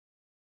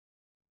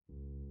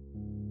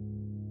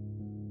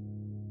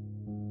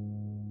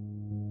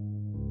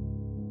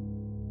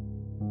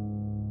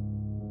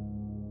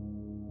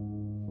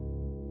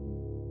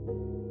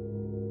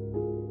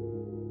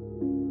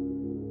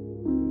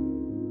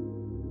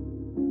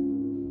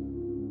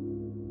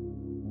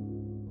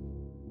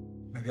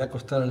me voy a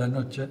acostar a la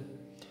noche,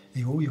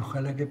 digo, uy,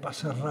 ojalá que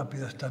pase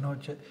rápido esta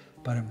noche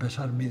para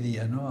empezar mi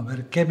día, ¿no? A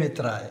ver qué me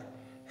trae.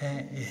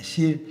 Es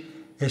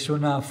decir, es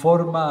una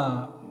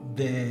forma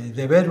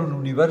de ver un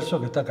universo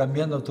que está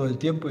cambiando todo el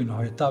tiempo y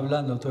nos está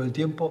hablando todo el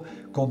tiempo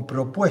con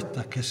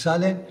propuestas que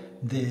salen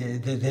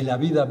de la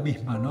vida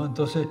misma, ¿no?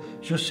 Entonces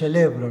yo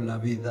celebro la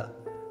vida,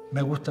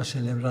 me gusta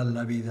celebrar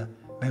la vida,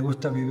 me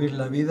gusta vivir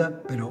la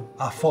vida, pero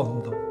a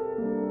fondo.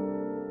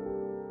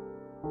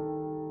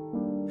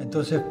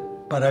 Entonces,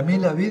 para mí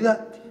la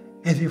vida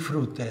es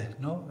disfrute,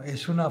 ¿no?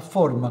 Es una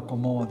forma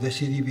como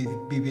decidí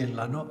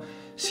vivirla, ¿no?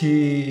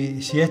 Si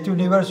este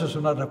universo es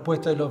una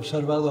respuesta del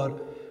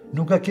observador,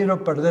 nunca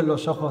quiero perder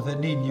los ojos de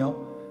niño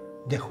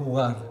de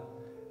jugar,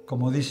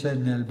 como dice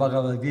en el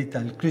Bhagavad Gita,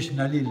 el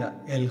Krishna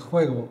Lila, el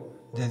juego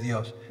de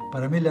Dios.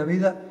 Para mí la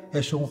vida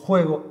es un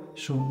juego,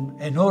 es un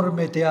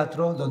enorme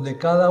teatro donde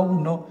cada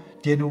uno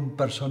tiene un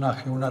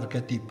personaje, un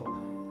arquetipo.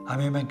 A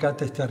mí me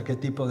encanta este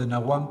arquetipo de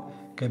Naguán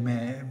que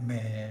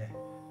me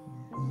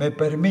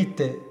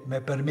permite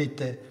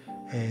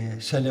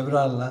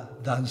celebrarla,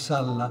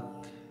 danzarla,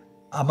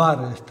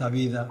 amar esta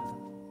vida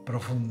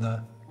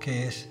profunda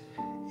que es.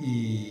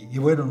 Y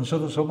bueno,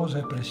 nosotros somos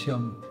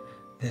expresión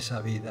de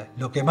esa vida.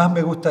 Lo que más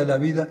me gusta de la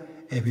vida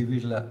es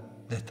vivirla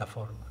de esta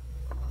forma.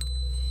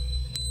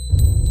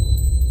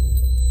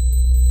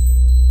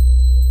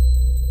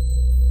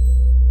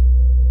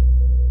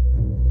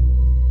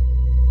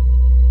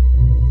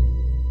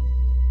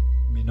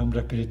 Mi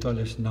nombre espiritual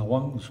es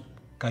Naguán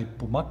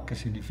Pumac, que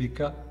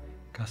significa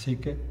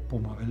cacique,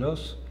 puma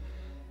veloz.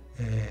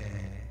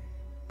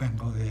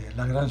 Vengo de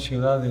la gran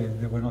ciudad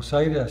de Buenos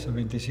Aires, hace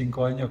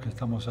 25 años que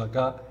estamos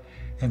acá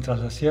en Tras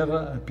la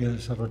Sierra, al pie del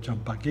Cerro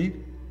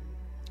Champaquí,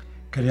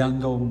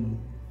 creando un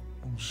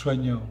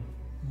sueño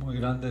muy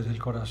grande del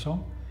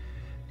corazón,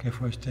 que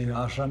fue este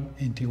ashram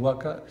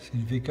Intihuaca,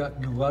 significa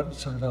lugar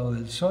sagrado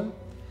del sol,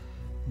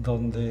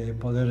 donde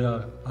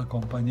poder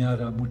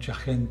acompañar a mucha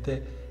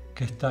gente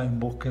que está en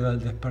búsqueda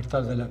del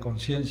despertar de la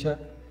conciencia,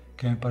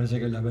 que me parece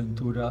que es la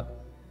aventura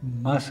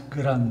más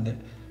grande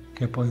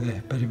que puede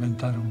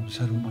experimentar un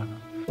ser humano.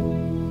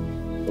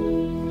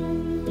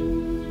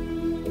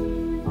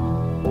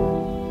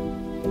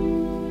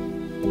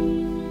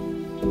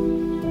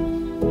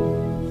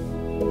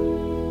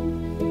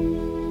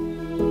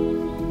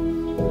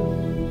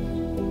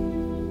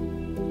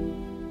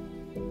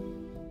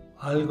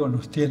 Algo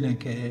nos tiene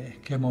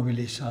que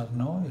movilizar,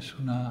 ¿no? Es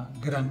una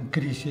gran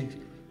crisis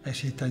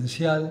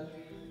existencial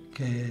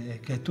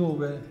que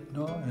tuve,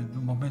 ¿no? En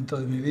un momento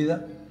de mi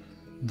vida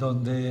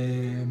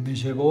donde me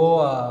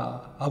llevó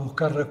a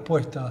buscar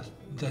respuestas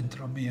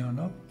dentro mío,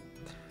 ¿no?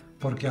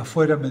 Porque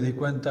afuera me di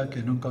cuenta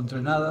que no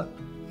encontré nada.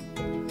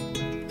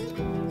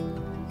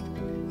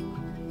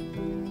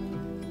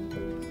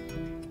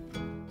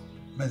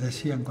 Me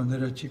decían cuando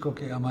era chico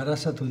que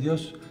amarás a tu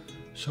Dios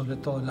sobre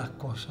todas las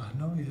cosas,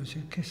 ¿no? Y yo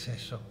decía, ¿qué es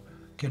eso?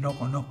 Que no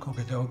conozco,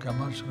 que tengo que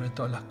amar sobre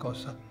todas las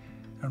cosas.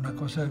 Era una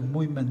cosa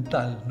muy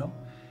mental, ¿no?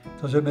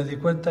 Entonces me di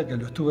cuenta que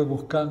lo estuve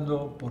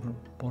buscando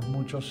por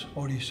muchos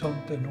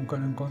horizontes, nunca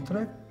lo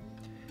encontré.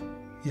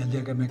 Y el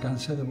día que me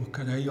cansé de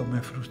buscar ahí, o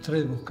me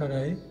frustré de buscar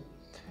ahí,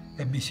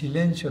 en mi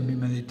silencio, en mi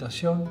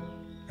meditación,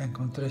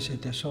 encontré ese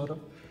tesoro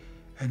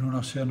en un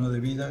océano de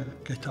vida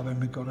que estaba en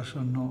mi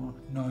corazón, no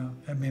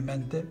en mi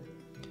mente.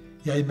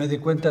 Y ahí me di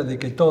cuenta de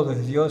que todo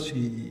es Dios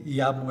y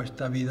amo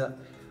esta vida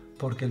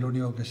porque lo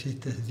único que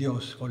existe es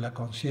Dios, o la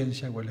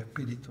conciencia, o el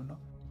espíritu, ¿no?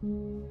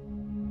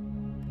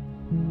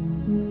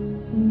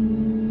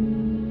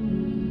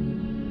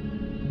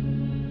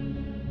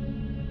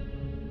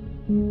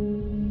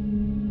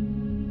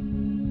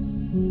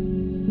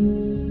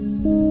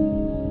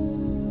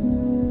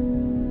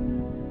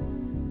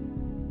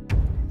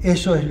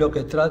 Eso es lo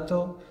que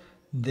trato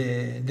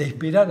de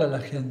inspirar a la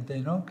gente,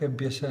 ¿no? Que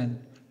empiecen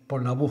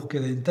por la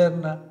búsqueda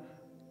interna.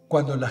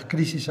 Cuando las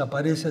crisis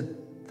aparecen,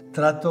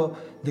 trato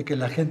de que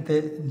la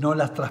gente no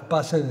las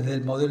traspase desde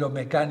el modelo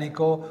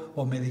mecánico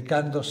o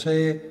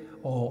medicándose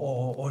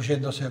o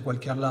yéndose a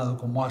cualquier lado,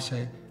 como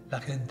hace la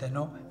gente,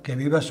 ¿no? Que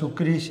viva su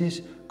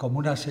crisis como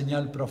una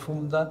señal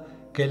profunda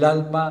que el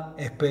alma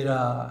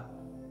espera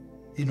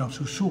y nos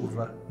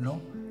susurra, ¿no?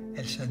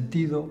 El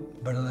sentido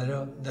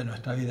verdadero de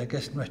nuestra vida, que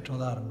es nuestro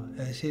Dharma,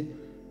 es decir,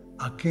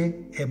 a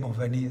qué hemos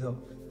venido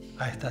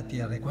a esta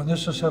tierra. Y cuando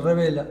eso se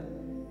revela,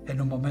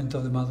 en un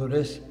momento de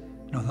madurez,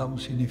 nos da un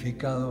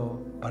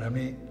significado, para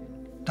mí,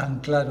 tan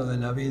claro de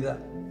la vida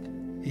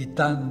y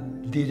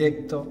tan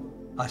directo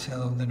hacia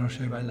donde nos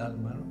lleva el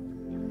alma, ¿no?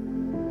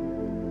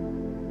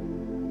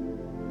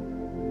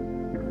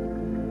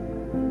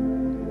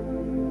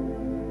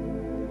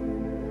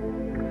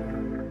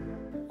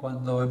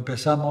 Cuando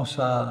empezamos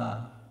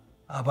a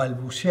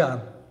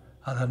balbucear,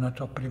 a dar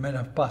nuestros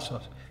primeros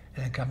pasos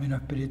en el camino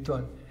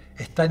espiritual,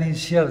 es tan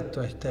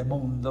incierto este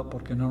mundo,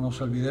 porque no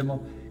nos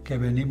olvidemos que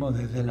venimos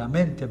desde la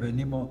mente,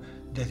 venimos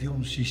desde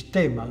un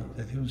sistema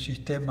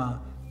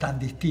tan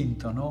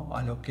distinto, ¿no?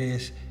 A lo que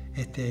es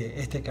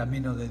este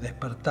camino de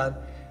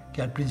despertar,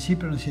 que al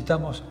principio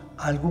necesitamos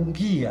algún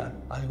guía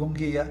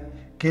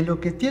que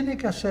lo que tiene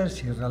que hacer,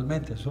 si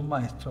realmente es un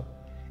maestro,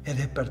 es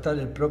despertar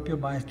el propio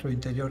maestro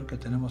interior que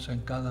tenemos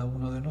en cada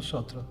uno de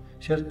nosotros,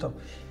 ¿cierto?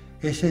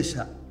 Es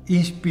esa,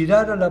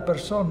 inspirar a la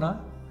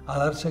persona a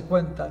darse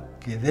cuenta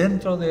que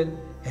dentro de él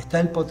está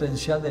el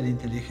potencial de la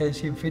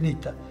inteligencia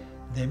infinita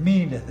de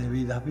miles de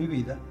vidas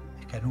vividas,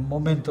 y que en un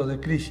momento de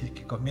crisis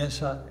que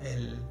comienza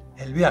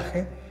el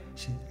viaje,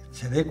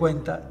 se dé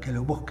cuenta que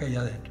lo busca ahí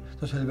adentro.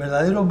 Entonces el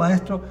verdadero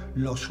maestro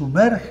lo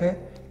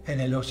sumerge en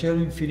el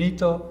océano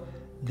infinito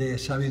de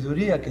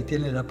sabiduría que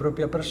tiene la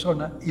propia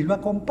persona y lo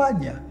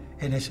acompaña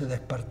en ese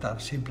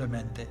despertar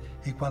simplemente.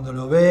 Y cuando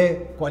lo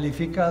ve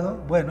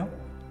cualificado, bueno,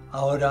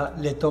 ahora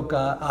le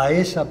toca a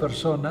esa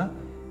persona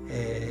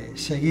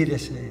seguir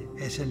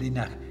ese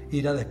linaje,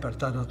 ir a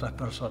despertar a otras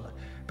personas.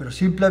 Pero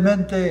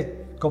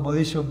simplemente, como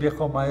dice un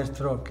viejo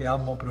maestro que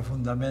amo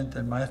profundamente,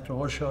 el maestro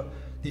Osho,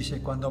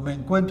 dice, cuando me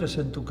encuentres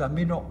en tu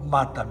camino,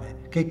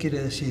 mátame. ¿Qué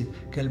quiere decir?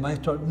 Que el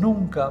maestro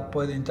nunca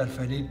puede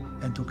interferir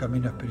en tu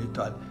camino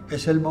espiritual.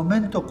 Es el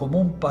momento como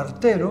un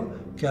partero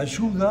que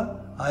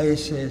ayuda a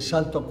ese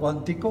salto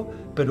cuántico,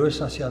 pero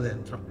es hacia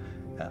adentro.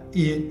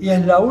 Y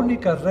es la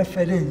única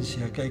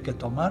referencia que hay que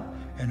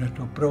tomar en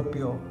nuestro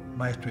propio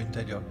maestro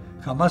interior.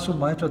 Jamás un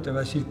maestro te va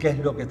a decir qué es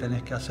lo que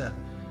tenés que hacer.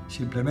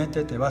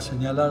 Simplemente te va a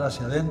señalar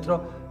hacia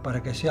adentro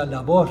para que sea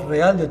la voz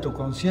real de tu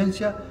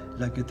conciencia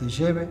la que te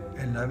lleve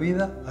en la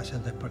vida hacia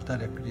el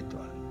despertar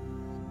espiritual.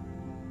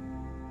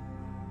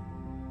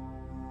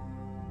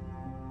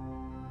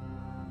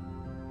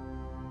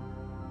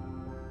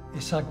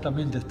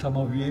 Exactamente,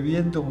 estamos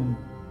viviendo un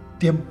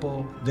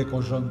tiempo de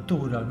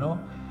coyuntura, ¿no?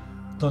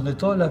 Donde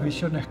todas las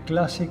visiones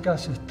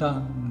clásicas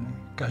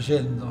están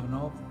cayendo,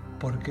 ¿no?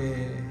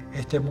 Porque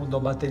este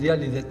mundo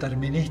material y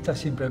determinista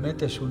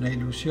simplemente es una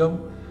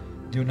ilusión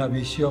de una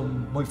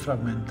visión muy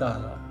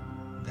fragmentada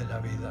de la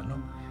vida,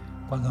 ¿no?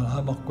 Cuando nos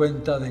damos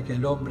cuenta de que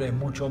el hombre es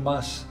mucho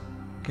más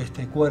que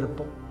este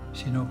cuerpo,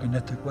 sino que en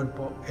este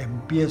cuerpo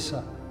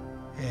empieza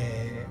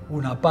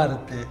una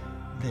parte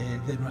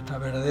de nuestra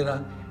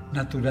verdadera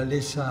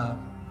naturaleza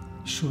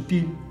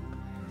sutil,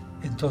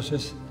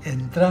 entonces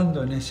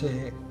entrando en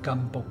ese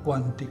campo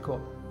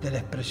cuántico de la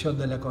expresión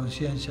de la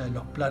conciencia en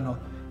los planos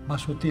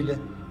más sutiles,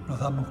 nos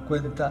damos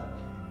cuenta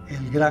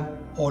el gran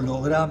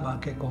holograma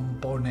que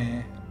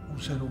compone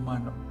un ser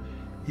humano.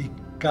 Y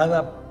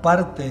cada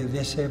parte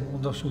de ese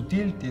mundo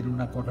sutil tiene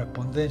una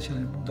correspondencia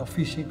en el mundo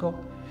físico,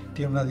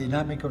 tiene una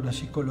dinámica, una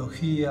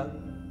psicología,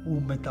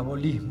 un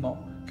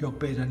metabolismo que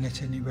opera en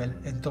ese nivel.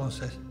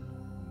 Entonces,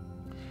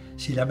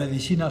 si la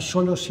medicina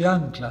solo se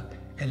ancla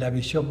en la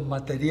visión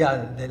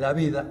material de la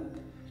vida,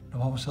 nos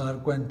vamos a dar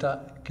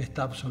cuenta que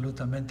está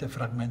absolutamente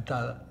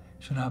fragmentada.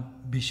 Es una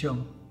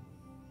visión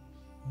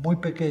muy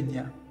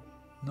pequeña,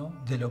 ¿no?,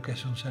 de lo que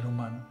es un ser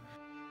humano.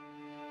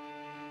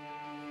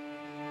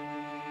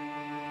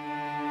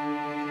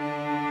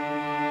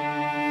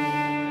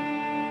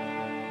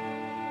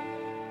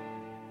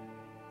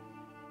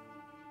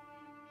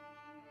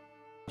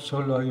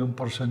 Solo hay un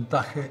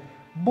porcentaje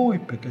muy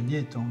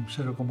pequeñito, un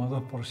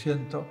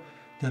 0,2%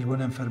 de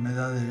alguna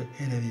enfermedad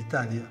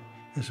hereditaria.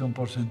 Es un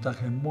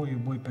porcentaje muy,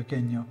 muy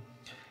pequeño.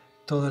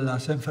 Todas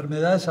las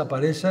enfermedades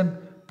aparecen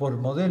por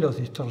modelos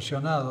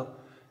distorsionados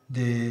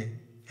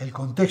del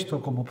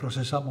contexto, como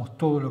procesamos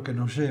todo lo que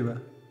nos lleva,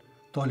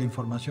 toda la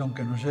información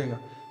que nos llega.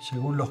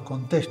 Según los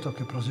contextos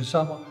que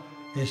procesamos,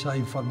 esa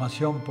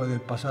información puede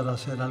pasar a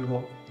ser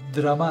algo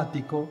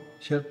dramático,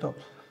 ¿cierto?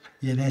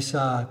 Y en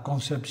esa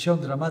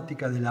concepción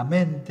dramática de la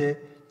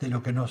mente, de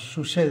lo que nos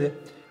sucede,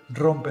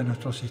 rompe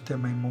nuestro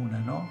sistema inmune,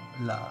 ¿no?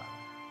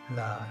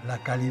 La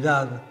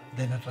calidad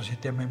de nuestro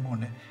sistema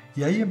inmune.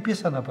 Y ahí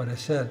empiezan a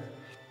aparecer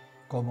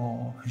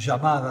como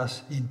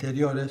llamadas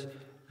interiores,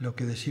 lo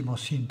que decimos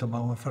síntoma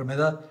o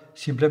enfermedad,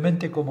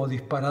 simplemente como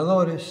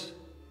disparadores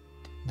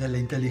de la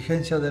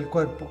inteligencia del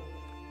cuerpo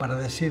para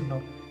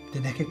decirnos,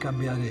 tenés que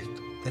cambiar esto,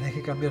 tenés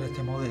que cambiar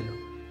este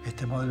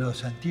modelo de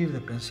sentir, de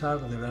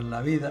pensar, de ver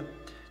la vida.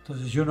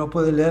 Entonces, si uno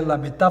puede leer la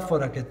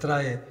metáfora que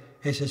trae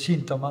ese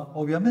síntoma,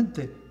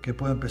 obviamente que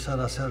puede empezar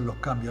a hacer los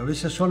cambios. A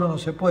veces solo no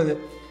se puede,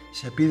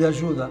 se pide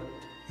ayuda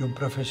y un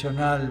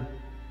profesional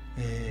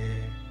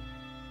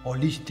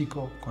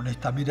holístico con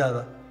esta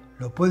mirada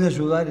lo puede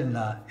ayudar en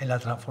la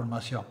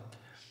transformación.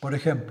 Por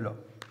ejemplo,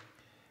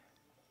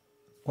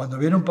 cuando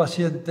viene un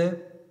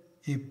paciente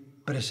y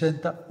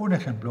presenta, un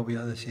ejemplo voy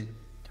a decir,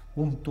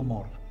 un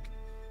tumor.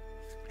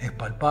 Es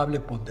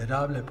palpable,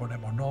 ponderable,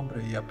 ponemos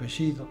nombre y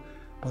apellido,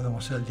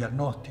 podemos hacer el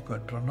diagnóstico,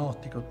 el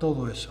pronóstico,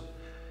 todo eso.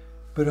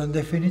 Pero en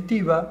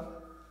definitiva,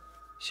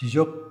 si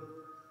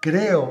yo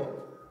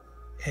creo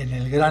en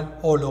el gran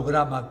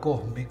holograma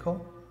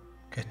cósmico,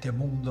 que este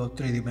mundo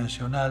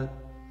tridimensional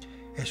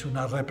es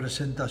una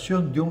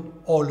representación de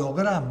un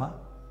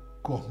holograma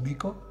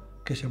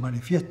cósmico que se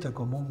manifiesta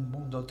como un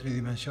mundo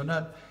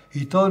tridimensional,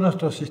 y todos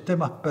nuestros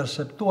sistemas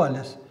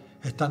perceptuales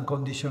están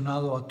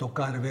condicionados a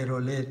tocar, ver,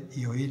 oler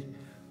y oír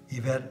y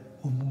ver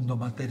un mundo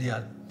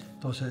material.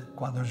 Entonces,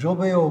 cuando yo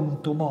veo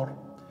un tumor,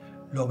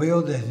 lo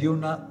veo desde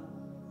una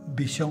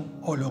visión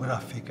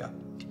holográfica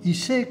y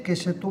sé que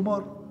ese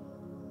tumor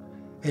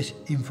es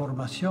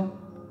información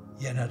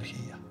y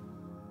energía,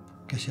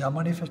 que se ha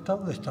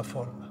manifestado de esta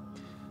forma.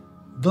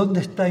 ¿Dónde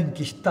está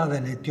enquistada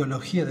la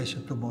etiología de ese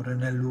tumor?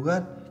 ¿En el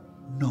lugar?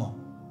 No.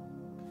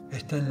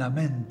 Está en la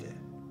mente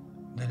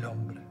del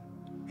hombre,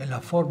 en la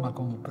forma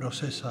como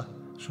procesa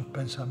sus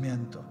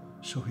pensamientos,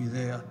 sus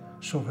ideas,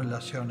 sus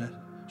relaciones,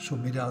 su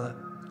mirada,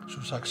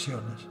 sus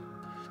acciones.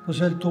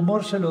 Entonces el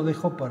tumor se lo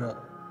dejo para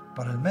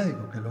el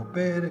médico, que lo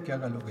opere, que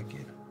haga lo que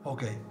quiera.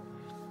 Ok,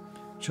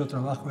 yo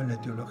trabajo en la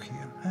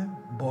etiología,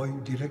 voy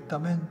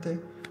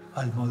directamente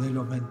al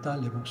modelo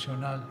mental,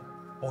 emocional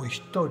o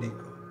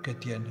histórico que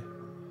tiene.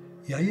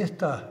 Y ahí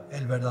está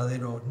el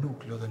verdadero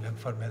núcleo de la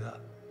enfermedad.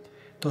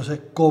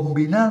 Entonces,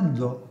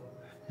 combinando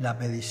la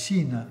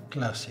medicina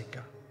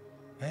clásica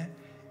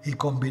y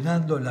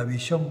combinando la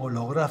visión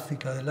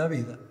holográfica de la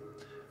vida,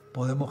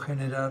 podemos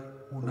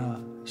generar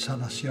una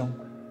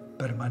sanación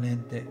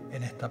permanente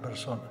en esta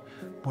persona.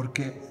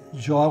 Porque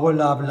yo hago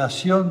la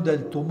ablación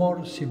del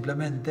tumor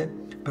simplemente,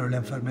 pero la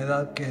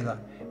enfermedad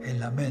queda en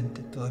la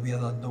mente todavía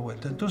dando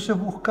vuelta. Entonces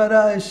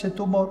buscará ese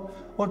tumor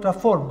otra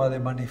forma de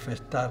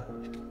manifestar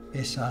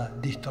esa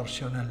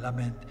distorsión en la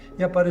mente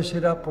y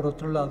aparecerá por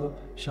otro lado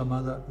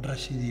llamada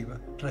recidiva.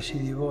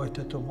 Recidivó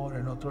este tumor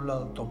en otro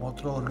lado, tomó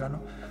otro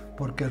órgano,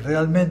 porque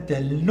realmente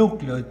el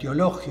núcleo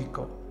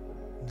etiológico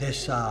de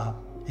esa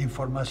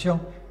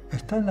información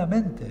está en la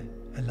mente,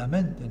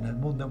 en el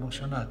mundo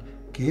emocional,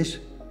 que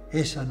es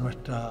esa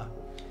nuestra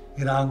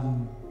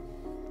gran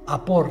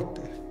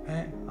aporte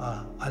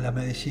a la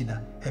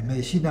medicina. Es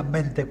medicina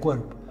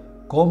mente-cuerpo.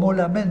 Cómo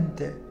la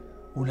mente,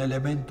 un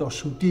elemento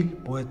sutil,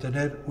 puede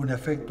tener un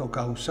efecto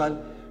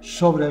causal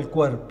sobre el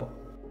cuerpo.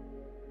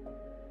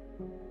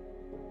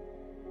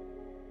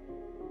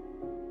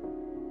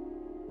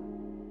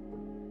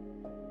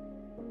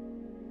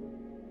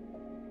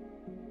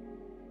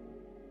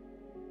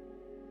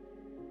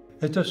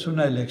 Esto es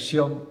una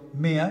elección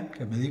mía,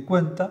 que me di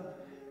cuenta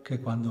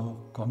que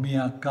cuando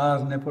comía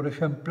carne, por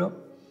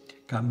ejemplo,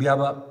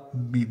 cambiaba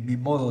mi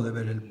modo de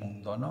ver el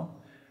mundo,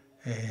 ¿no?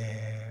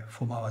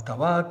 Fumaba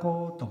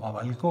tabaco,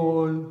 tomaba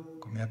alcohol,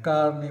 comía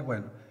carne,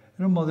 bueno,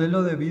 era un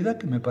modelo de vida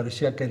que me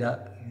parecía que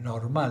era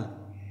normal.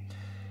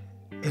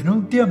 En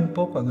un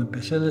tiempo, cuando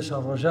empecé a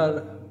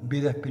desarrollar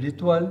vida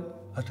espiritual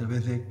a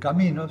través de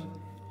caminos,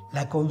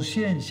 la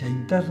conciencia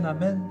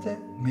internamente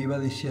me iba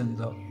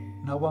diciendo,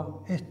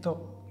 no,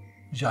 esto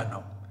ya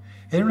no.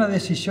 Era una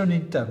decisión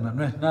interna,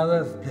 no es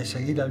nada de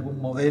seguir algún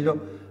modelo,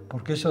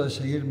 porque eso de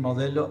seguir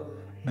modelo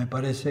me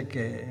parece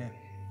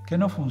que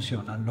no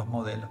funcionan los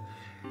modelos.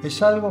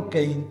 Es algo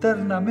que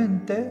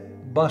internamente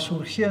va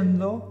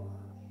surgiendo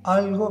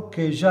algo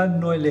que ya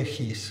no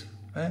elegís.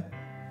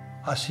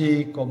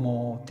 Así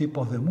como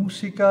tipos de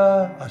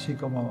música, así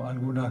como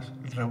algunas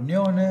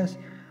reuniones,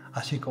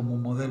 así como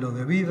un modelo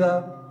de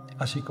vida,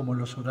 así como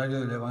los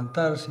horarios de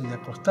levantarse y de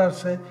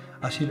acostarse,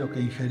 así lo que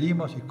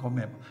ingerimos y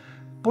comemos.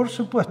 Por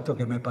supuesto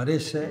que me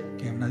parece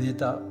que una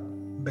dieta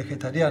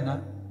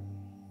vegetariana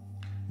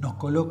nos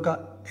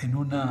coloca en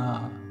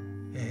una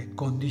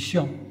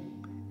condición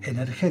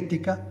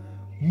energética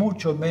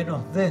mucho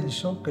menos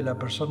denso que la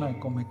persona que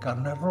come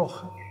carne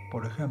roja,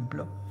 por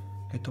ejemplo,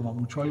 que toma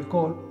mucho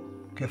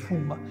alcohol, que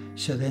fuma.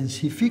 Se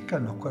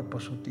densifican los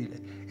cuerpos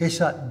sutiles.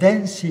 Esa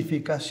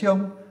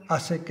densificación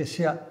hace que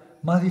sea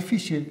más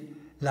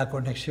difícil la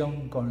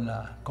conexión con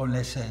la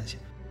esencia.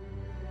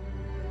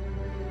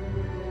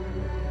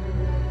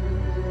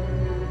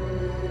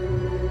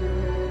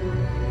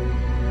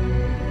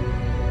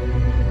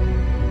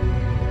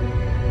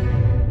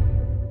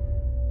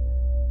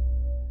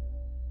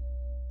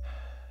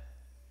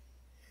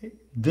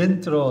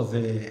 Dentro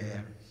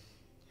del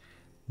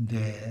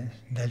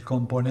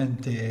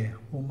componente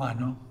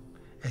humano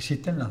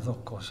existen las dos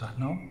cosas,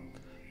 ¿no?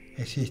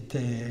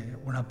 Existe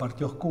una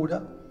parte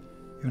oscura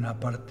y una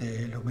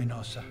parte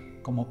luminosa,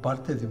 como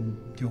parte de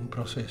un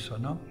proceso,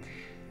 ¿no?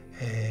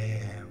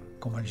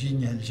 Como el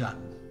yin y el yang.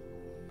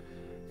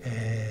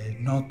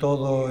 No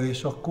todo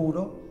es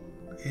oscuro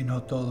y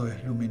no todo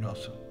es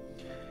luminoso.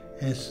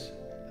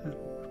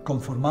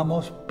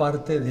 Conformamos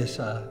parte de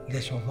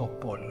esos dos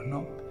polos,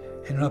 ¿no?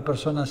 En una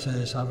persona se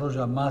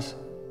desarrolla más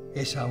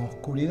esa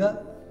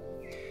oscuridad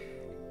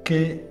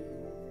que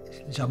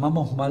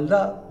llamamos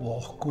maldad o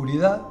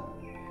oscuridad,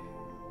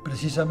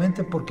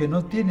 precisamente porque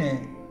no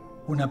tiene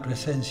una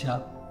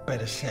presencia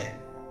per se.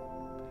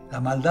 La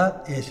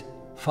maldad es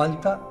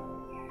falta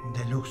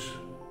de luz,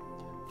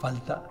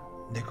 falta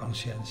de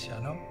conciencia,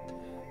 ¿no?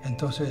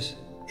 Entonces,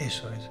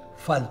 eso es,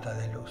 falta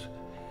de luz.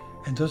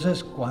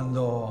 Entonces,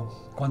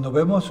 cuando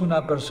vemos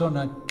una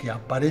persona que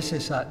aparece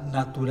esa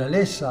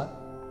naturaleza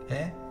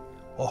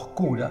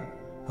oscura,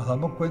 nos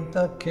damos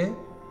cuenta que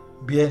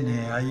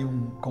hay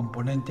un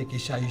componente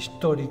quizá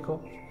histórico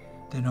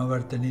de no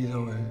haber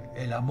tenido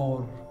el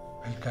amor,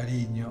 el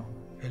cariño,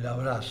 el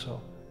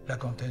abrazo, la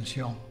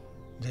contención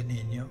de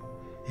niño,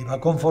 y va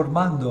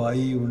conformando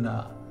ahí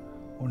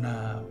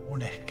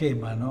un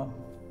esquema, ¿no?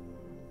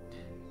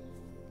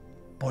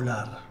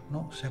 Polar,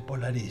 ¿no? Se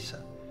polariza.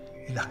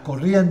 Y las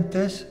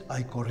corrientes,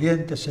 hay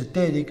corrientes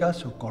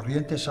etéricas o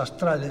corrientes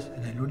astrales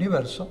en el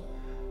universo,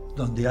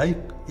 donde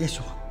hay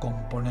esos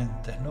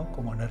componentes, ¿no?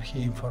 Como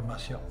energía e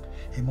información.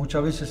 Y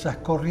muchas veces esas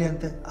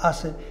corrientes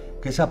hacen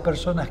que esas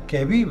personas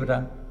que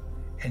vibran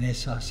en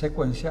esa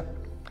secuencia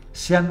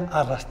sean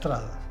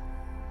arrastradas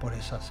por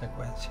esa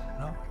secuencia,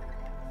 ¿no?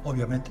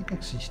 Obviamente que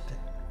existe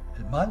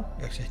el mal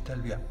y existe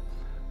el bien,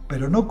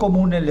 pero no como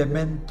un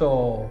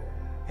elemento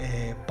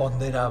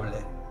ponderable,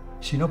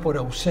 sino por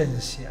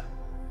ausencia.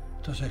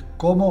 Entonces,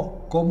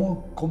 ¿cómo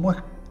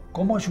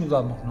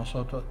ayudamos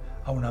nosotros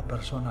a una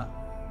persona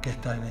que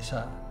está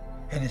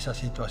en esa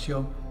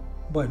situación?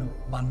 Bueno,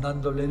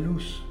 mandándole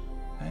luz,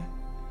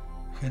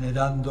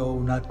 generando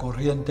una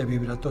corriente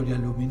vibratoria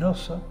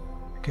luminosa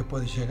que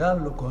puede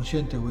llegarlo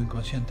consciente o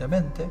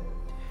inconscientemente,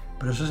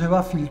 pero eso se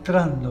va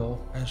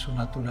filtrando en su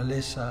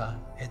naturaleza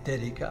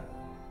etérica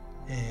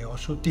o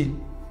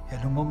sutil, y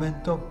en un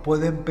momento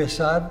puede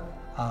empezar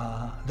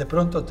a de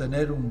pronto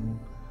tener un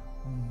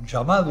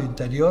llamado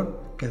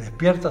interior que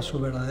despierta su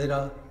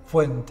verdadera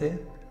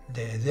fuente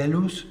de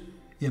luz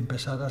y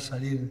empezar a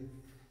salir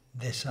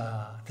de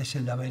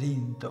ese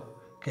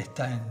laberinto que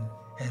está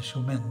en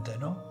su mente,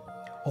 ¿no?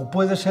 O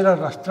puede ser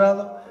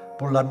arrastrado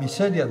por la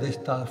miseria de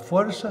estas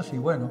fuerzas y,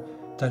 bueno,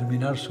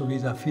 terminar su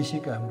vida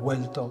física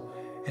envuelto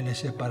en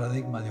ese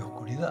paradigma de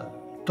oscuridad.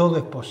 Todo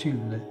es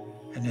posible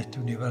en este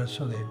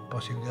universo de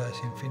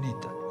posibilidades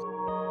infinitas.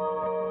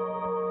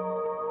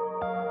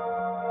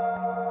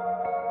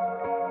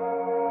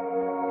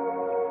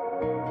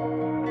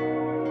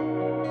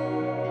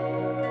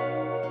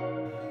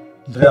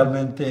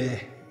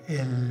 Realmente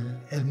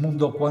el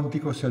mundo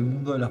cuántico es el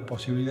mundo de las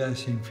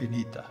posibilidades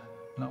infinitas,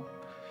 ¿no?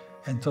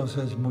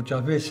 Entonces,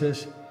 muchas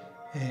veces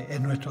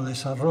en nuestro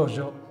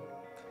desarrollo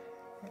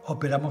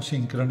operamos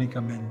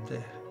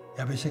sincrónicamente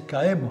y a veces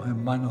caemos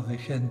en manos de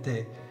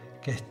gente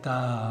que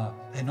está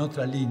en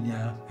otra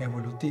línea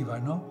evolutiva,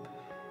 ¿no?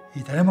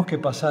 Y tenemos que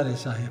pasar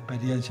esas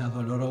experiencias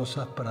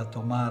dolorosas para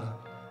tomar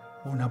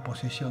una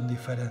posición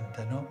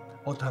diferente, ¿no?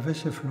 Otras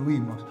veces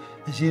fluimos.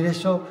 Es decir,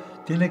 eso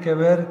tiene que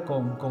ver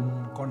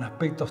con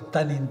aspectos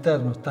tan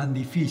internos, tan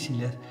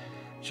difíciles.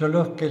 Yo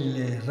los que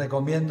les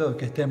recomiendo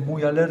que estén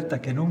muy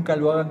alerta, que nunca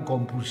lo hagan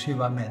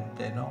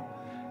compulsivamente, ¿no?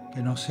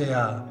 Que no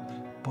sea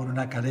por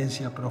una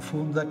carencia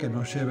profunda que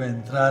nos lleve a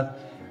entrar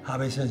a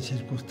veces en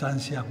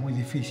circunstancias muy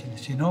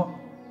difíciles, sino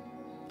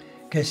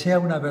que sea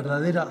una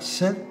verdadera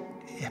sed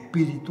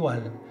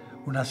espiritual,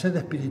 una sed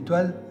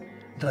espiritual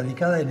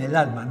radicada en el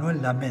alma, no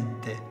en la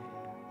mente.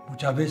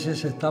 Muchas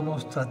veces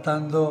estamos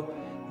tratando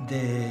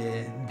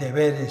de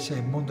ver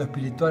ese mundo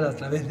espiritual a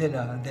través de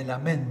la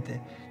mente,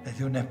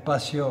 desde un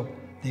espacio,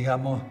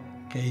 digamos,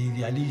 que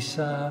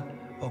idealiza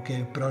o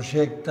que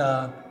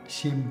proyecta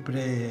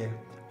siempre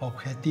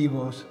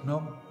objetivos,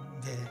 ¿no?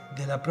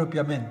 de la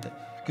propia mente,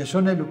 que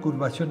son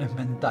elucubraciones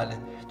mentales.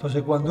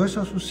 Entonces, cuando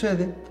eso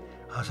sucede,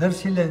 hacer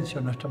silencio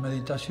en nuestra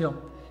meditación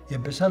y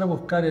empezar a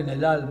buscar en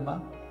el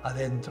alma,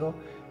 adentro,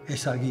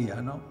 esa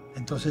guía, ¿no?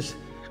 Entonces,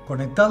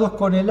 conectados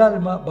con el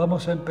alma,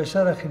 vamos a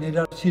empezar a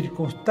generar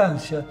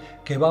circunstancias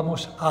que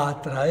vamos a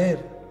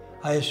atraer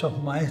a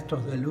esos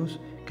maestros de luz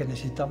que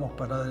necesitamos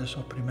para dar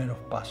esos primeros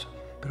pasos.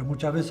 Pero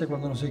muchas veces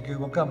cuando nos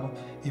equivocamos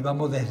y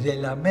vamos desde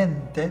la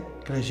mente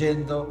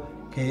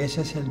creyendo que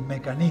ese es el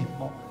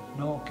mecanismo,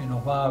 ¿no?, que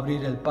nos va a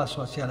abrir el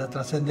paso hacia la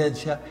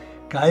trascendencia,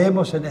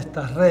 caemos en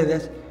estas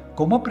redes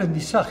como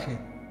aprendizaje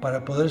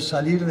para poder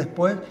salir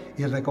después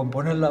y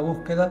recomponer la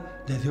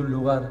búsqueda desde un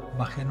lugar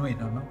más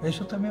genuino, ¿no?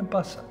 Eso también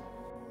pasa.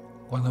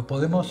 Cuando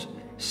podemos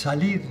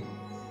salir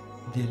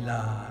de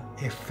la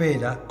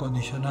esfera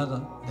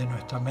condicionada de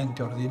nuestra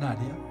mente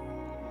ordinaria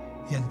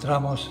y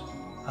entramos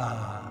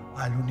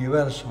al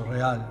universo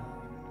real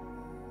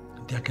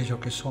de aquello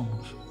que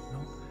somos,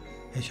 ¿no?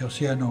 Ese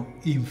océano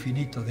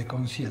infinito de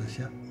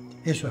conciencia,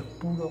 eso es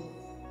puro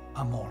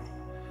amor.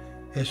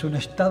 Es un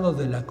estado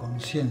de la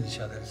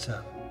conciencia del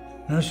ser.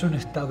 No es un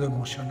estado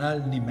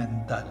emocional ni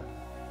mental.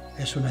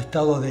 Es un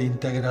estado de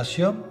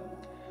integración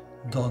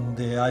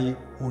donde hay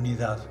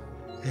unidad.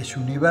 Ese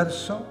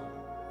universo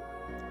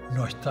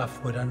no está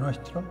fuera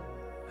nuestro,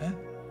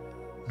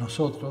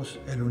 Nosotros,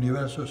 el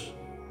universo es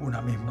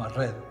una misma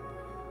red,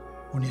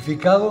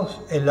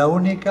 unificados en la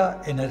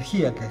única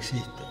energía que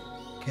existe,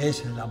 que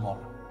es el amor,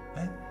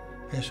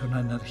 Es una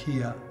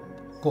energía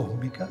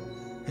cósmica,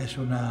 es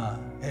una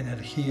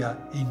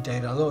energía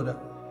integradora,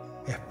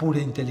 es pura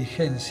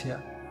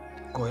inteligencia,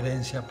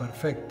 coherencia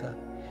perfecta.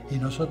 Y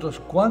nosotros,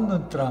 cuando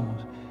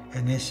entramos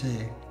en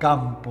ese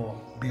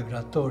campo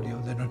vibratorio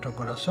de nuestro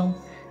corazón,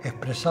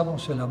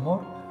 expresamos el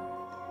amor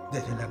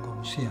desde la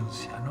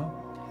conciencia,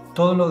 ¿no?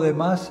 Todo lo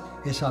demás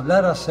es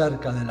hablar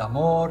acerca del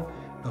amor,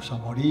 los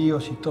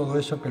amoríos y todo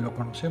eso que lo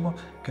conocemos,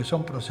 que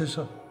son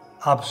procesos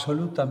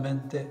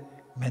absolutamente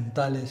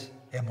mentales,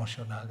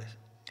 emocionales.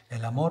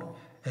 El amor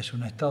es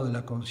un estado de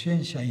la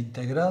conciencia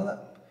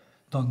integrada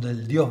donde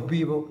el Dios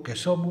vivo que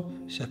somos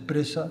se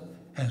expresa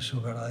en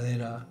su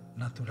verdadera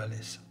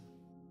naturaleza.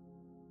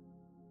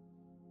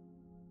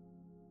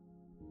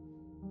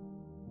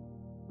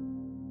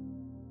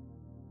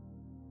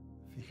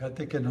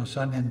 Fíjate que nos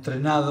han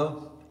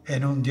entrenado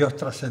en un Dios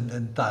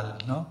trascendental,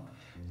 ¿no?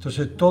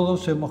 Entonces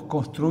todos hemos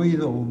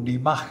construido una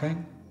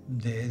imagen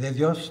de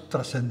Dios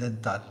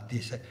trascendental.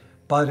 Dice,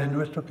 Padre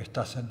nuestro que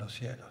estás en los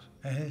cielos.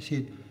 Es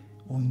decir,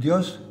 un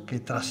Dios que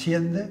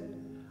trasciende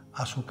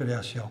a su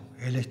creación.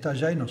 Él está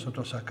allá y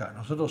nosotros acá.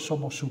 Nosotros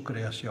somos su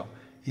creación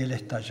y Él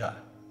está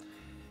allá.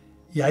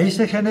 Y ahí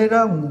se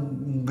genera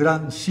un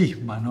gran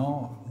cisma,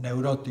 ¿no?,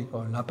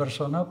 neurótico en la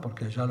persona,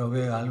 porque ya lo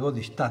ve algo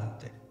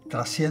distante,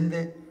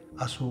 trasciende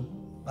a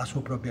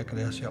su propia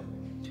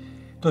creación.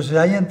 Entonces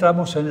ahí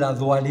entramos en la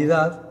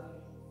dualidad,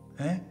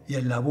 y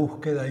en la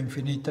búsqueda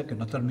infinita que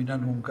no termina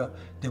nunca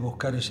de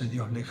buscar ese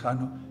Dios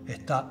lejano,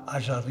 está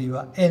allá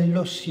arriba en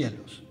los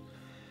cielos.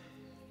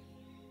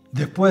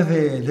 Después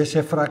de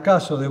ese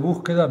fracaso de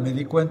búsqueda me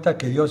di cuenta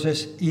que Dios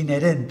es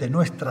inherente,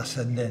 no es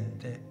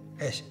trascendente,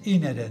 es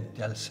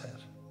inherente al ser.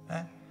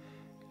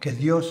 Que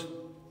Dios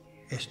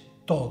es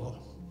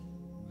todo.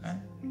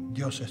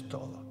 Dios es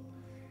todo.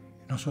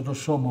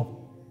 Nosotros somos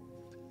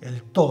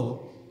el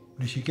todo,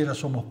 ni siquiera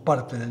somos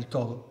parte del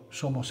todo,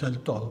 somos el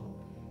todo.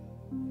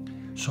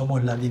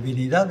 Somos la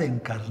divinidad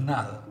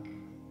encarnada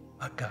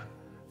acá.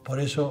 Por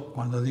eso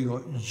cuando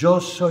digo yo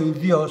soy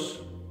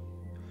Dios,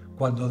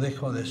 cuando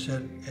dejo de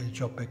ser el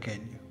yo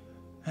pequeño.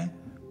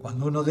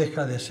 Cuando uno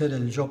deja de ser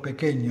el yo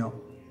pequeño,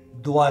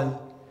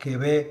 dual, que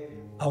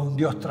ve a un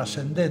Dios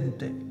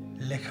trascendente,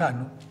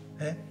 lejano.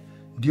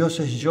 Dios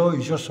es yo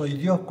y yo soy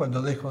Dios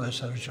cuando dejo de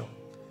ser yo.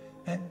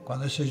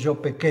 Cuando ese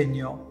yo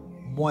pequeño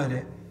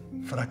muere,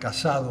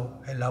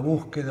 fracasado en la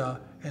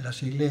búsqueda, en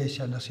las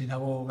iglesias, en la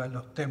sinagoga, en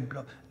los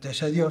templos de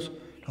ese Dios,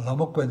 nos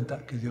damos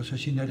cuenta que Dios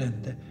es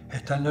inherente,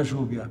 está en la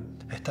lluvia,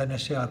 está en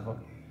ese árbol,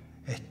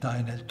 está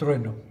en el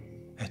trueno,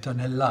 está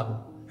en el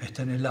lago,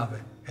 está en el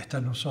ave, está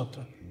en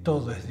nosotros.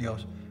 Todo es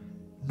Dios.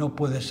 No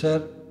puede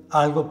ser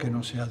algo que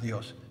no sea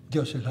Dios.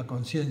 Dios es la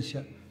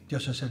conciencia,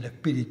 Dios es el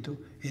espíritu,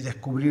 y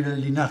descubrir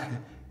el linaje,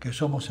 que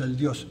somos el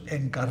Dios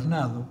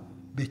encarnado,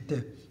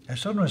 ¿viste?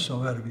 Eso no es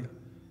soberbio.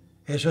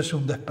 Eso es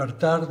un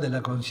despertar de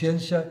la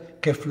conciencia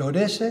que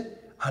florece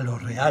a lo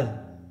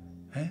real.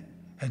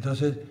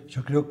 Entonces,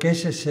 yo creo que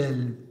ese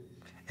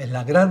es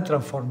la gran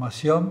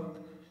transformación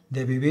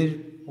de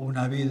vivir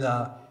una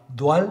vida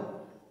dual,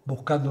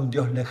 buscando un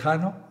Dios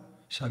lejano,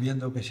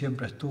 sabiendo que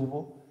siempre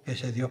estuvo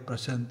ese Dios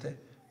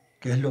presente,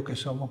 que es lo que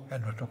somos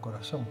en nuestro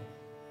corazón.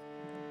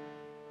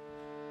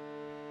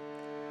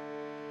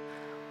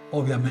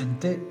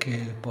 Obviamente que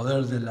el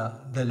poder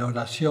de la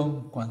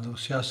oración, cuando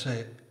se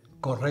hace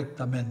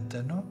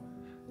correctamente, ¿no?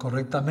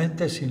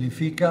 Correctamente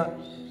significa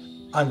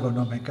algo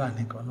no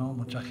mecánico, ¿no?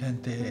 Mucha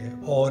gente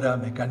ora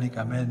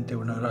mecánicamente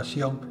una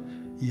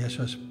oración y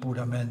eso es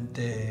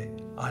puramente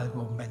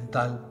algo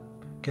mental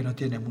que no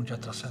tiene mucha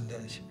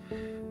trascendencia.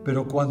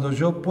 Pero cuando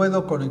yo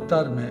puedo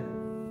conectarme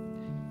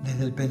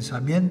desde el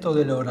pensamiento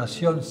de la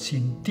oración,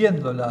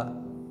 sintiéndola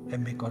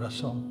en mi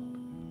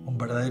corazón, un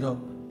verdadero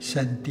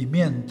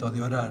sentimiento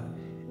de orar,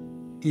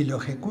 y lo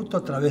ejecuto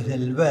a través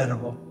del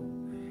verbo,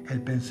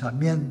 el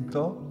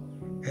pensamiento,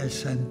 el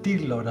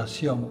sentir la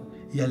oración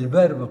y el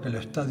verbo que lo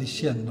está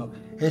diciendo,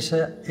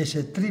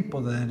 ese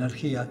trípode de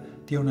energía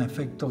tiene un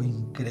efecto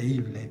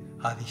increíble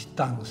a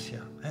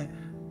distancia.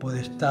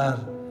 Puede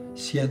estar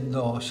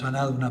siendo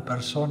sanada una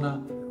persona,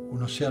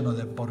 un océano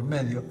de por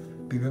medio,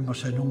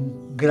 vivimos en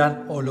un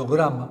gran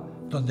holograma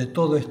donde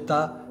todo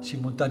está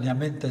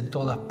simultáneamente en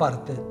todas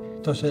partes.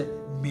 Entonces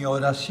mi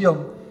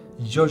oración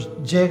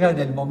llega en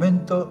el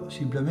momento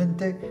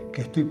simplemente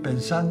que estoy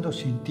pensando,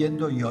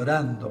 sintiendo y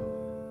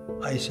orando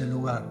a ese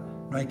lugar.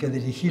 No hay que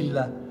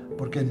dirigirla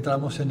porque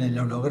entramos en el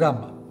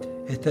holograma.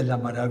 Esta es la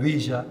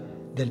maravilla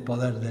del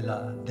poder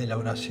de la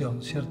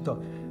oración,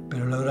 ¿cierto?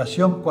 Pero la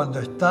oración cuando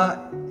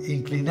está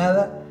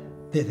inclinada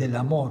desde el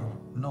amor,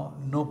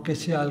 no que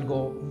sea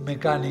algo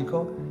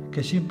mecánico,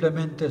 que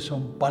simplemente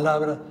son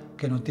palabras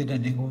que no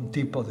tienen ningún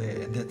tipo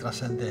de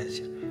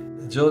trascendencia.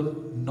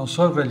 Yo no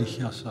soy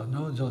religioso,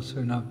 ¿no? Yo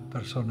soy una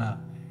persona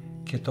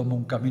que toma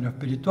un camino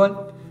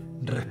espiritual,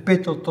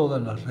 respeto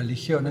todas las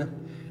religiones,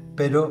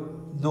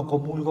 pero no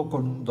comulgo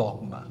con un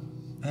dogma,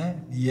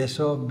 y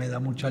eso me da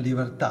mucha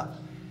libertad.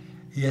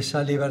 Y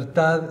esa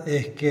libertad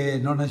es que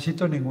no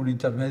necesito ningún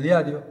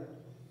intermediario,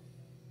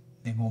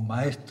 ningún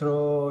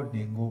maestro,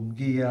 ningún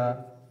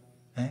guía,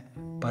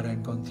 para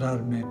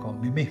encontrarme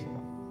con mí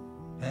mismo.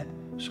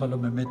 Solo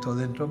me meto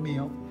dentro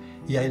mío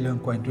y ahí lo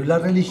encuentro. Y la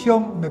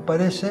religión me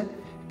parece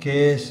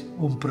que es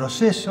un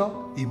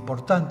proceso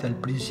importante al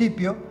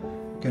principio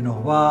que nos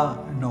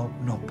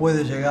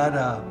puede llegar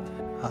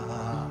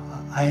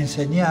a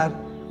enseñar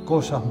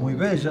cosas muy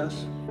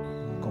bellas,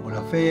 como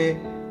la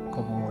fe,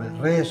 como el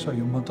rezo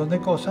y un montón de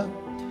cosas,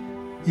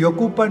 y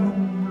ocupan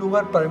un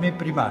lugar para mí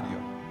primario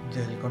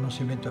del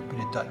conocimiento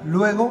espiritual.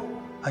 Luego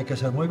hay que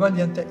ser muy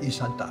valiente y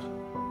saltar.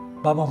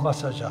 Vamos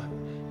más allá.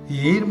 Y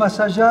ir más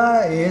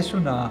allá es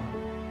una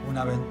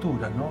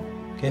aventura, ¿no?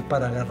 Que es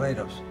para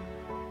guerreros,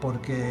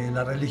 porque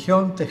la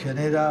religión te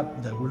genera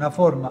de alguna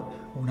forma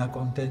una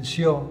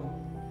contención,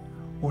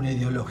 una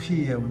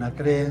ideología, una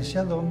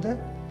creencia donde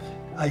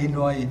ahí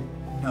no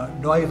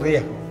hay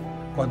riesgo.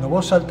 Cuando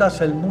vos saltás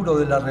el muro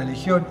de la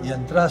religión y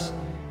entrás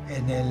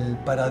en el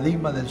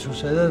paradigma del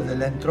suceder, de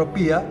la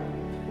entropía,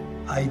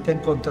 ahí te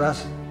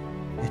encontrás,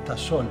 estás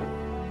solo,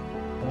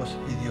 vos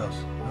y Dios,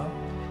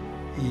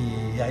 ¿no?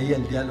 Y ahí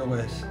el diálogo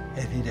es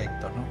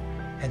directo, ¿no?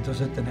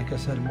 Entonces tenés que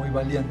ser muy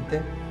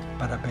valiente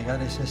para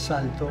pegar ese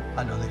salto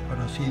a lo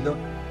desconocido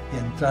y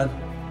entrar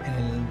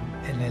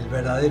en el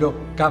verdadero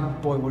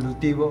campo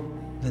evolutivo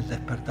del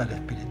despertar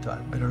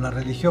espiritual. Pero la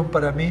religión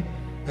para mí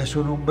es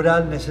un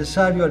umbral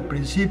necesario al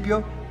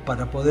principio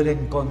para poder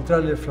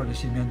encontrar el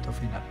florecimiento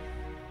final.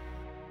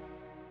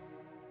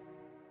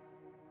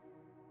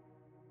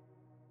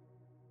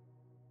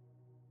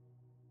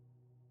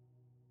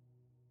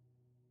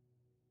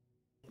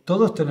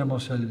 Todos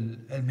tenemos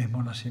el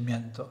mismo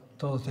nacimiento,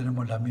 todos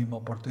tenemos la misma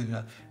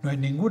oportunidad. No hay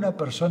ninguna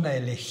persona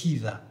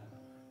elegida,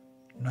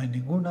 no hay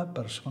ninguna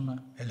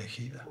persona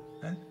elegida.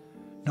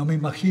 No me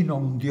imagino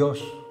un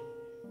Dios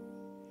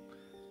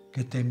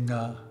que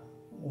tenga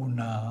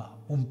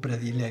un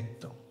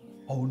predilecto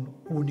o un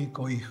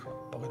único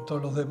hijo, porque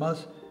todos los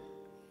demás,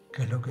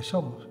 ¿qué es lo que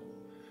somos?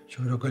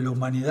 Yo creo que la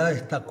humanidad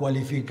está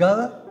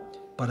cualificada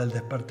para el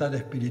despertar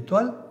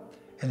espiritual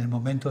en el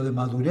momento de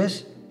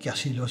madurez que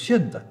así lo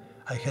sienta.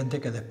 Hay gente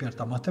que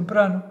despierta más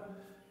temprano,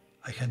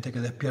 hay gente que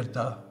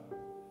despierta,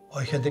 o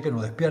hay gente que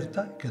no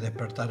despierta, que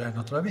despertará en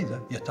otra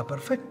vida, y está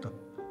perfecto,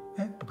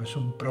 porque es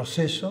un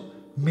proceso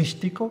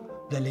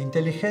místico de la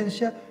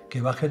inteligencia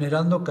que va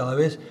generando cada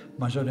vez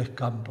mayores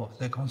campos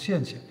de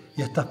conciencia.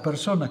 Y estas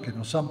personas que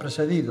nos han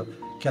precedido,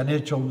 que han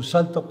hecho un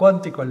salto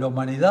cuántico en la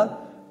humanidad,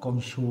 con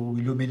su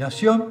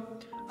iluminación,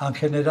 han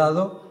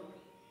generado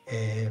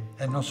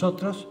en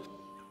nosotros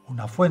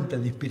una fuente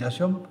de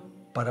inspiración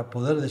para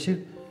poder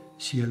decir,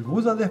 si el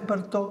Buda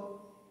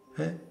despertó,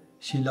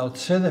 si Lao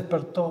Tse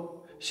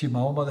despertó, si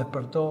Mahoma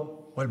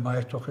despertó, o el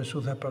Maestro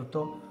Jesús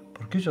despertó,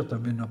 ¿por qué yo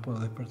también no puedo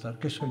despertar?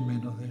 ¿Qué soy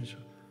menos de ellos?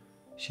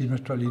 Si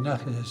nuestro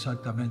linaje es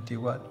exactamente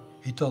igual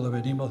y todos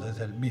venimos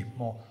desde el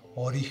mismo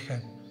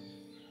origen.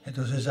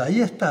 Entonces ahí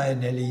está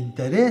en el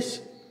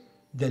interés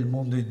del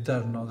mundo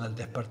interno, del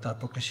despertar,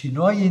 porque si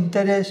no hay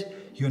interés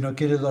y uno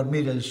quiere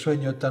dormir el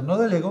sueño eterno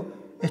del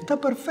ego,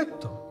 está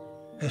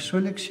perfecto, es su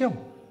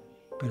elección.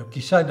 Pero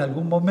quizá en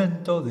algún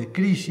momento de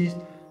crisis,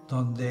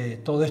 donde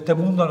todo este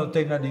mundo no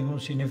tenga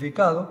ningún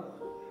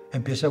significado,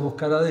 empiece a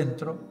buscar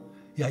adentro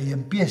y ahí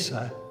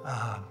empieza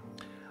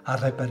a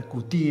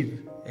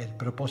repercutir el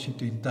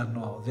propósito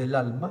interno del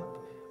alma,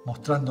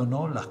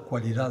 mostrándonos las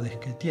cualidades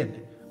que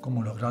tiene,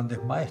 como los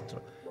grandes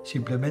maestros.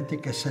 Simplemente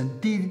hay que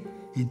sentir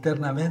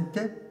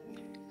internamente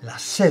la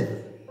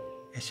sed,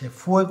 ese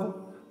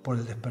fuego por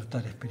el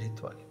despertar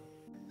espiritual.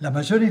 La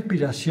mayor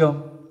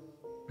inspiración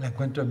la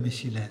encuentro en mi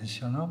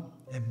silencio, ¿no?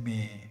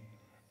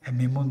 En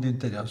mi mundo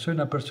interior. Soy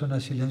una persona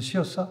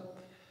silenciosa,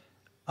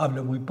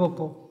 hablo muy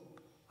poco,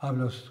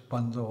 hablo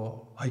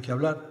cuando hay que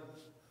hablar.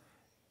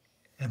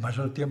 El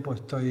mayor tiempo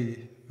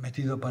estoy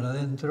metido para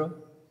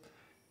adentro,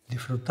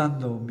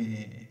 disfrutando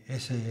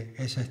ese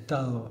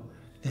estado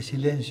de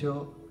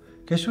silencio,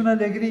 que es una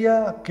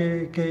alegría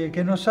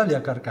que no sale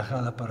a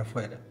carcajadas para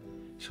afuera.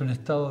 Es un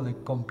estado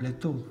de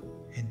completud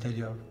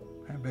interior.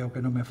 Veo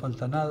que no me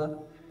falta nada,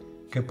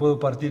 que puedo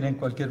partir en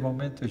cualquier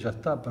momento y ya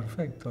está,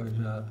 perfecto.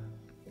 Ya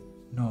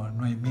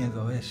no hay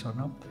miedo a eso,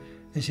 ¿no?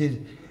 Es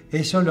decir,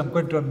 eso lo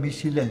encuentro en mi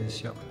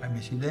silencio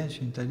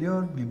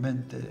interior, mi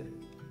mente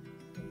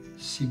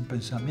sin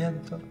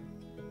pensamiento,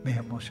 mis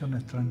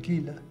emociones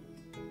tranquilas,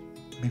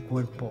 mi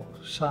cuerpo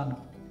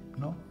sano,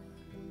 ¿no?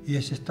 Y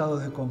ese estado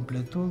de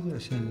completud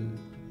es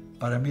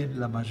para mí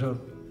la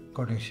mayor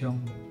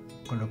conexión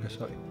con lo que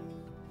soy.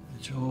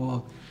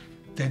 Yo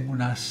tengo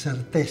una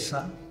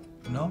certeza,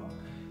 ¿no?,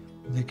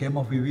 de que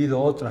hemos vivido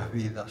otras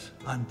vidas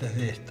antes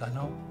de esta,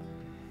 ¿no?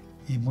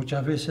 Y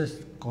muchas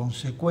veces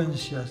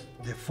consecuencias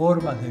de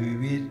formas de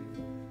vivir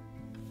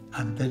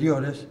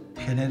anteriores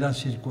generan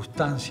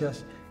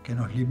circunstancias que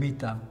nos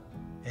limitan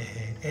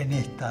en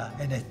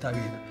esta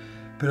vida.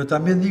 Pero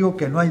también digo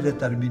que no hay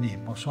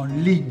determinismo,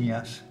 son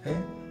líneas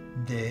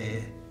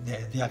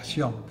de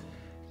acción,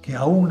 que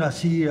aún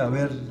así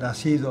haber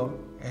nacido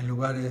en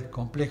lugares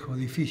complejos,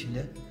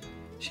 difíciles,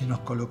 si nos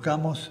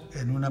colocamos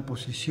en una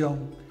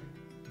posición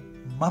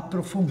más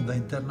profunda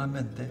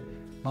internamente,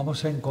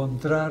 vamos a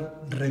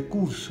encontrar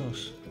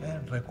recursos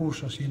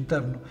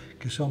internos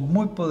que son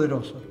muy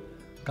poderosos,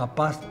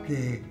 capaz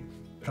de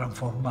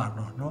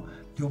transformarnos,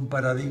 ¿no?, de un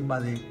paradigma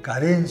de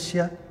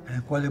carencia en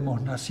el cual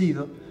hemos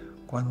nacido.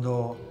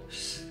 Cuando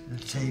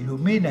se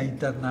ilumina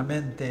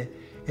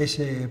internamente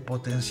ese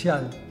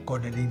potencial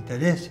con el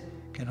interés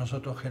que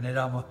nosotros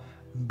generamos,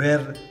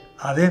 ver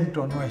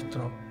adentro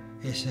nuestro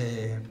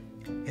ese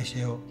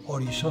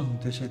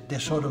horizonte, ese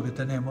tesoro que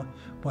tenemos,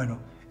 bueno,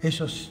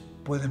 eso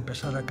puede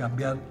empezar a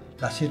cambiar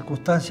la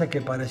circunstancia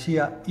que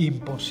parecía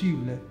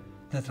imposible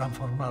de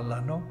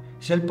transformarla, ¿no?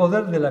 Es el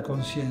poder de la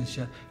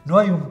conciencia. No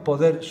hay un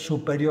poder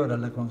superior a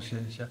la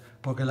conciencia,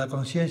 porque la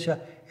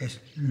conciencia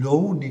es lo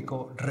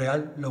único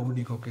real, lo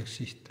único que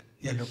existe,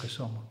 y es lo que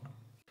somos, ¿no?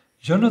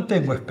 Yo no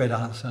tengo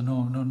esperanza,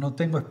 no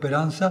tengo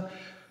esperanza,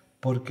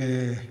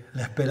 porque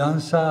la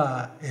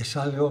esperanza es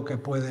algo que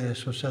puede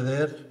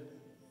suceder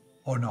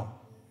o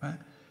no, ¿eh?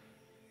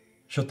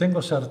 yo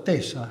tengo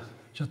certeza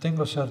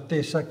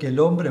que el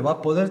hombre va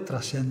a poder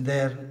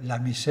trascender la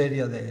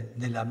miseria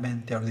de la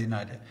mente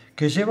ordinaria,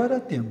 que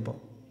llevará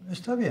tiempo,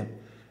 está bien.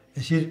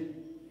 Es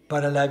decir,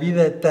 para la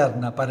vida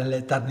eterna, para la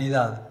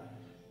eternidad,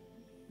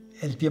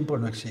 el tiempo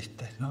no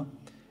existe, ¿no?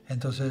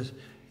 Entonces,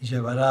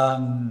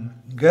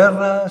 llevarán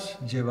guerras,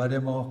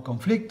 llevaremos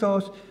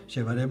conflictos,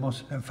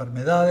 llevaremos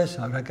enfermedades,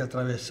 habrá que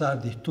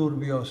atravesar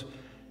disturbios,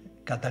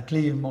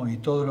 cataclismos y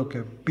todo lo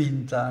que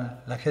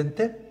pinta la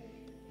gente,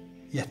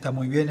 y está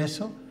muy bien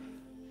eso,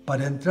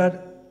 para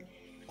entrar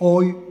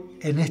hoy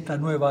en esta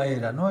nueva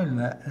era, ¿no? En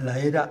la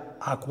era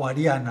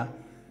acuariana,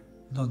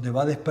 donde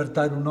va a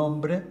despertar un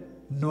hombre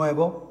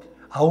nuevo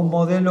a un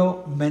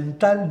modelo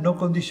mental no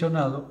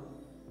condicionado,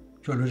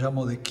 yo lo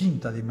llamo de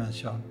quinta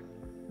dimensión,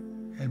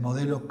 el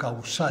modelo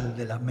causal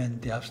de la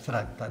mente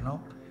abstracta,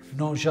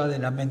 no ya de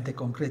la mente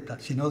concreta,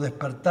 sino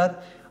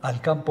despertar al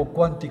campo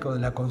cuántico de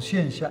la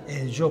conciencia,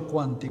 el yo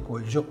cuántico,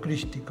 el yo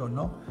crístico,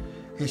 ¿no?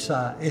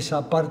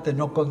 Esa parte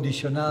no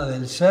condicionada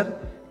del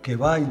ser que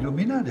va a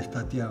iluminar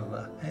esta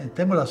tierra.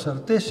 Tengo la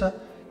certeza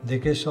de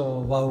que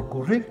eso va a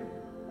ocurrir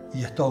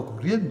y está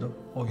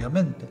ocurriendo,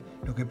 obviamente.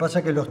 Lo que pasa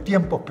es que los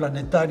tiempos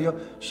planetarios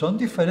son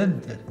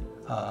diferentes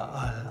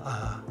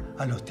a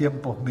los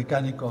tiempos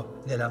mecánicos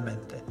de la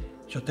mente.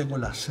 Yo tengo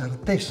la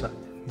certeza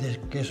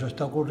de que eso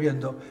está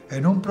ocurriendo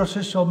en un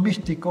proceso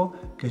místico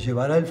que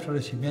llevará el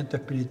florecimiento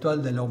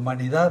espiritual de la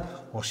humanidad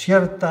o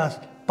ciertas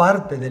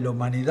partes de la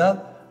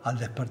humanidad al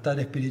despertar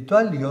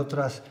espiritual y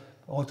otra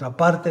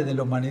parte de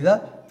la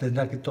humanidad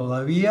tendrá que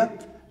todavía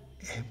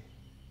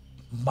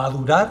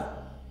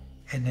madurar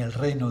en el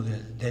reino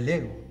del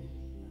ego.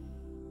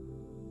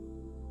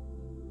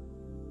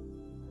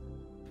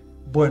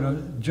 Bueno,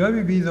 yo he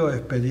vivido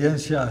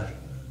experiencias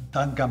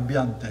tan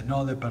cambiantes,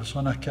 ¿no? De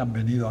personas que han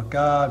venido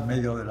acá, en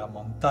medio de la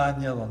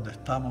montaña, donde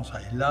estamos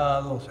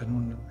aislados, en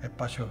un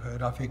espacio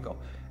geográfico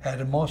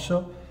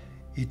hermoso,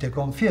 y te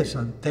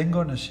confiesan,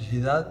 tengo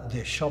necesidad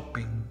de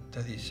shopping,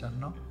 te dicen,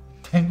 ¿no?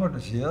 Tengo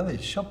necesidad de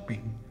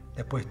shopping,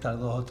 después de estar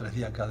 2 o 3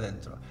 días acá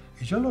adentro.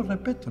 Y yo lo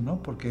respeto,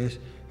 ¿no? Porque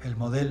es el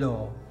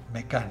modelo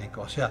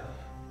mecánico, o sea,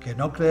 que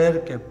no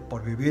creer que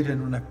por vivir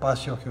en un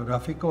espacio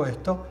geográfico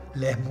esto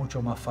le es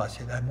mucho más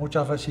fácil. Hay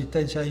muchas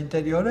resistencias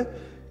interiores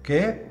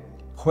que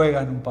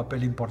juegan un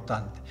papel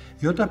importante.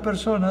 Y otras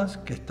personas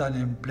que están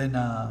en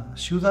plena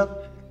ciudad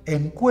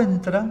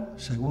encuentran,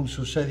 según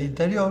su sed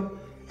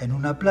interior, en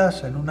una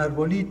plaza, en un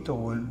arbolito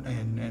o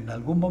en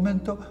algún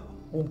momento,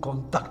 un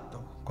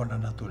contacto con la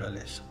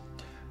naturaleza.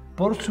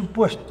 Por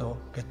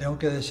supuesto que tengo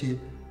que decir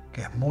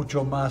que es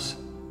mucho más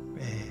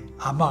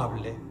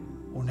amable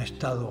un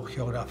estado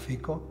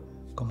geográfico,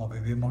 como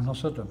vivimos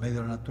nosotros, en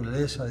medio de la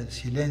naturaleza, del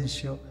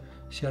silencio,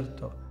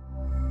 ¿cierto?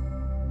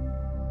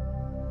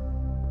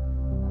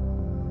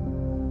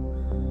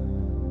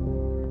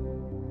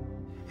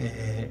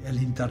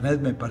 El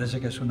Internet me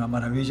parece que es una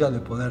maravilla de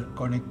poder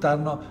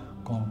conectarnos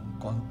con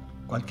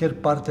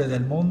cualquier parte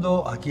del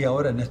mundo, aquí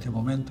ahora en este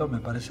momento, me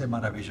parece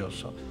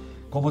maravilloso.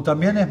 Como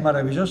también es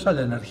maravillosa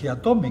la energía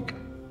atómica,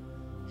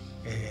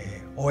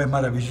 o es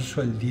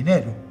maravilloso el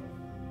dinero.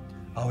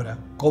 Ahora,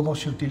 ¿cómo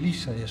se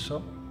utiliza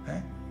eso?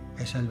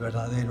 Es la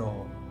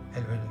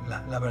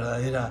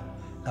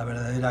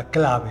verdadera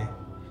clave.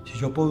 Si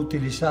yo puedo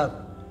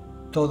utilizar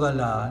toda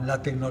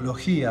la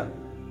tecnología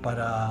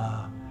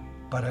para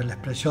la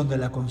expresión de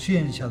la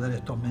conciencia, dar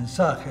estos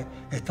mensajes,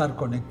 estar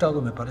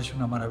conectado, me parece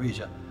una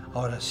maravilla.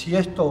 Ahora, si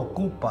esto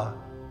ocupa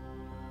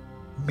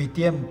mi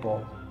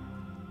tiempo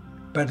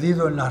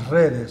perdido en las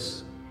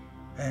redes,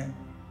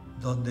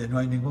 donde no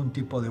hay ningún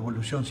tipo de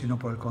evolución, sino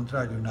por el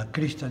contrario, una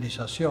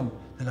cristalización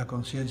de la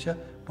conciencia,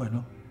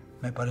 bueno,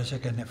 me parece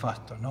que es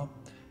nefasto, ¿no?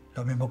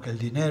 Lo mismo que el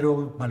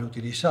dinero mal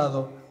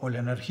utilizado o la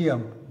energía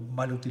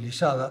mal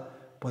utilizada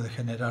puede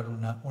generar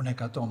una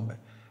hecatombe.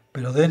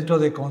 Pero dentro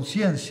de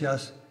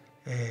conciencias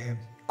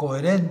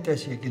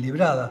coherentes y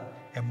equilibradas,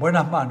 en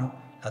buenas manos,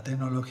 la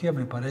tecnología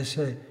me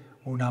parece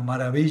una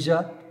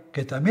maravilla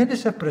que también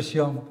es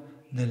expresión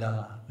de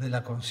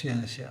la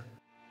conciencia.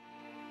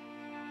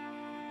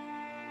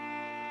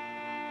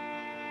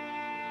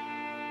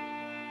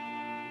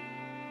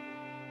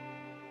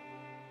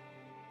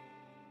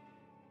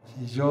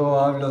 Si yo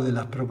hablo de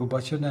las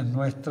preocupaciones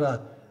nuestras,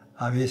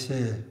 a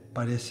veces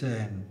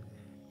parecen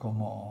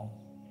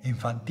como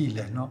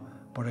infantiles, ¿no?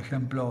 Por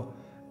ejemplo,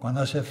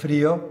 cuando hace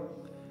frío,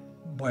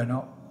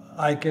 bueno,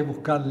 hay que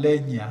buscar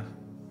leña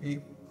y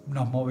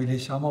nos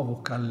movilizamos a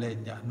buscar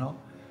leña, ¿no?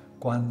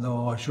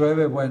 Cuando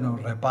llueve, bueno,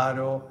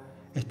 reparo,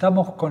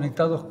 estamos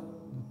conectados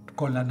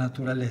con la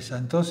naturaleza,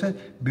 entonces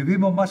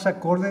vivimos más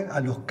acorde a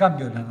los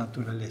cambios de la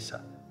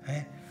naturaleza,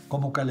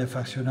 cómo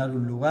calefaccionar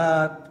un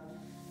lugar,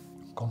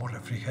 cómo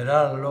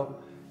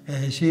refrigerarlo,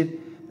 es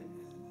decir,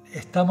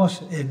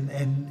 estamos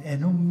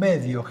en un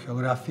medio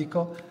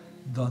geográfico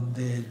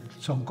donde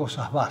son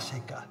cosas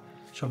básicas.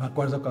 Yo me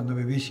acuerdo cuando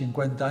viví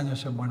 50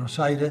 años en Buenos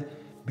Aires,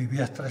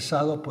 vivía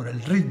estresado por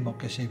el ritmo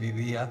que se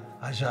vivía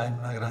allá en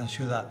una gran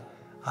ciudad.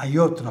 Hay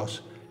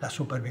otros, la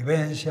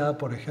supervivencia,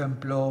 por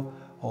ejemplo,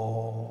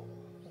 o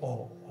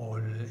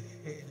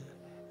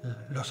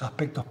los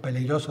aspectos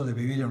peligrosos de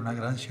vivir en una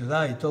gran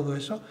ciudad y todo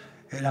eso,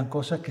 eran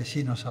cosas que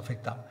sí nos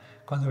afectaban.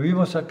 Cuando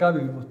vivimos acá,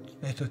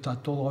 esto está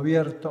todo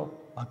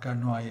abierto, acá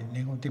no hay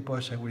ningún tipo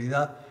de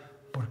seguridad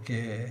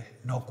porque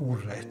no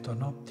ocurre esto,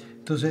 ¿no?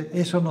 Entonces,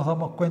 eso nos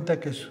damos cuenta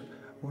que es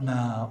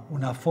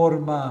una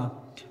forma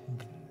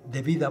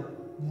de vida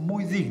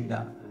muy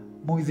digna,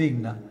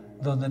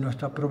 donde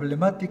nuestra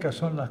problemática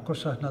son las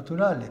cosas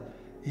naturales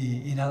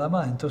y nada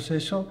más.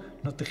 Entonces eso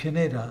no te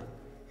genera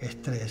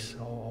estrés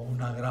o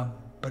una gran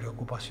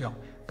preocupación,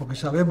 porque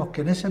sabemos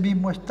que en ese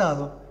mismo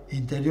estado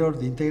interior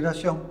de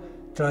integración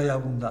trae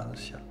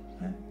abundancia,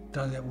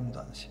 trae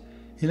abundancia.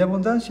 Y la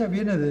abundancia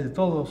viene de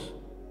todos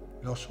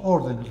los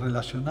órdenes: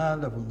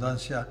 relacional,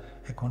 abundancia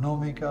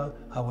económica,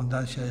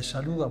 abundancia de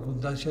salud,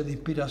 abundancia de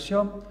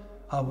inspiración,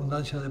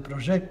 abundancia de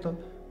proyectos.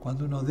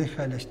 Cuando uno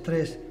deja el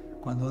estrés,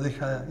 cuando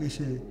deja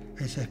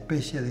esa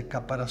especie de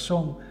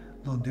caparazón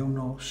donde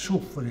uno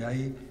sufre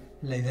ahí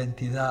la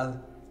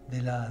identidad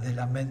de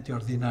la mente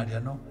ordinaria,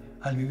 ¿no?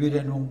 Al vivir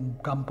en un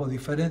campo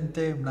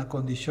diferente, una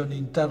condición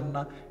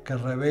interna que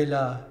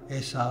revela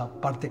esa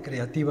parte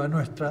creativa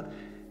nuestra,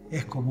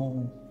 es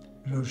como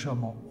lo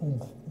llamo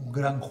un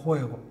gran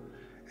juego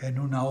en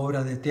una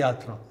obra de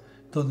teatro,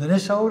 donde en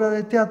esa obra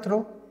de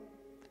teatro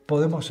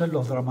podemos ser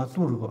los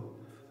dramaturgos,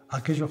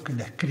 aquellos que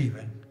la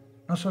escriben.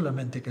 No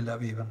solamente que la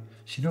vivan,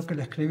 sino que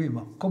la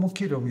escribimos. ¿Cómo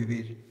quiero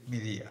vivir mi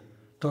día?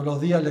 Todos los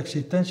días la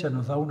existencia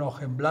nos da una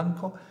hoja en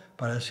blanco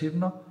para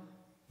decirnos: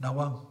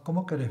 Nahuán,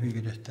 ¿cómo querés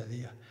vivir este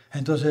día?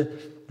 Entonces,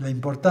 la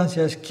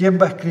importancia es quién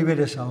va a escribir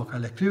esa hoja.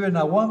 ¿La escribe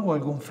Nahuán o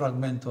algún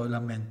fragmento de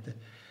la mente?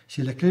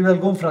 Si le escribe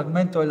algún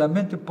fragmento de la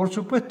mente, por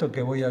supuesto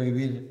que voy a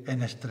vivir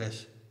en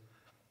estrés.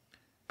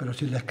 Pero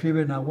si la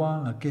escribe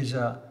Nahuán,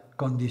 aquella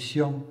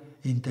condición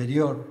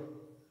interior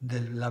de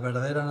la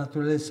verdadera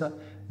naturaleza,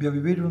 voy a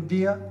vivir un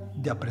día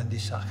de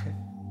aprendizaje.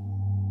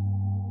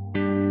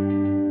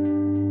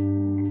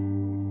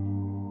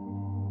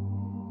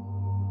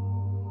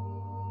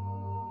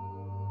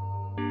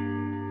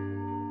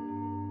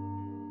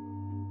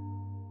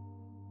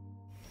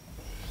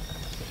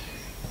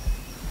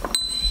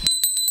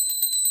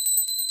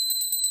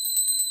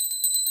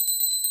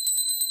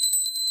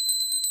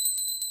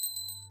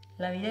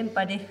 La vida en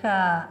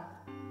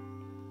pareja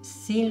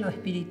sin lo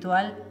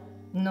espiritual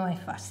no es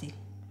fácil.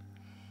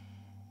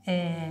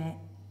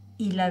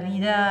 Y la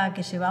vida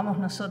que llevamos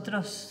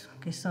nosotros,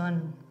 que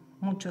son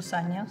muchos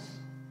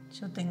años,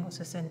 yo tengo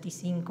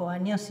 65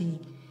 años y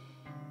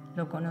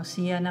lo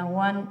conocí a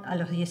Nahuán a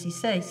los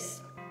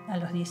 16, a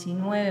los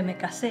 19 me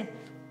casé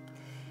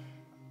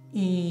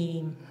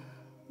y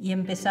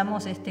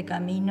empezamos este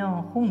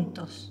camino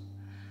juntos.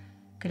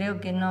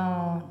 Creo que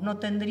no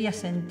tendría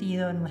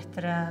sentido en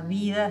nuestra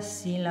vida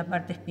sin la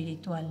parte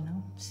espiritual,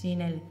 ¿no? Sin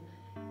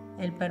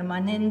la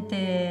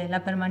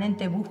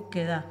permanente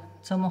búsqueda.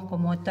 Somos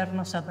como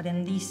eternos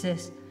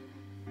aprendices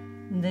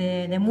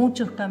de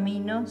muchos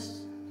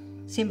caminos,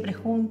 siempre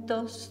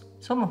juntos.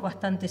 Somos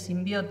bastante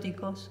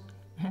simbióticos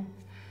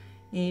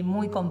y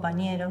muy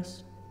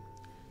compañeros.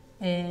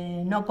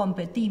 No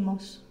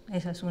competimos,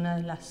 esa es una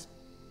de las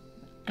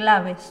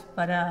claves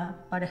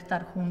para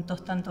estar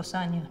juntos tantos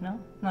años, ¿no?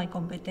 No hay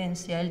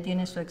competencia, él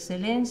tiene su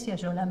excelencia,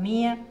 yo la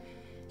mía,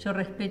 yo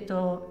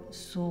respeto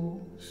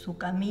su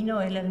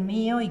camino, él el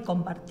mío, y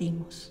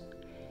compartimos.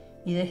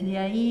 Y desde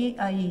ahí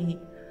hay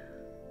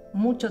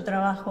mucho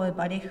trabajo de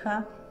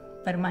pareja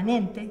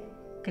permanente.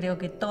 Creo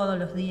que todos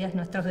los días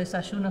nuestros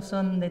desayunos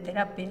son de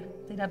terapia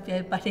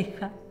de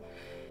pareja.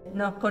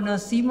 Nos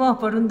conocimos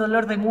por un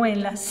dolor de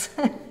muelas.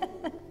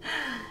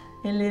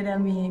 Él era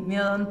mi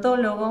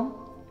odontólogo.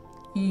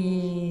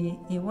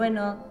 Y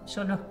bueno,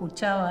 yo lo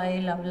escuchaba a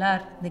él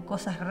hablar de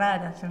cosas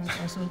raras en el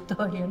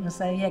consultorio, no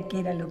sabía qué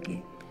era lo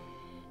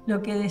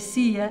que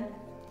decía.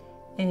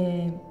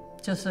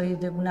 Yo soy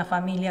de una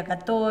familia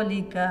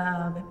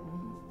católica,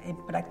 he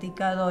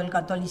practicado el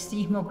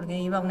catolicismo porque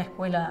iba a una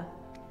escuela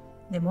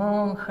de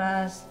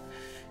monjas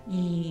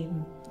y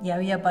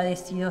había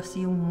padecido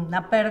así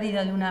una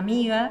pérdida de una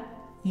amiga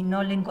y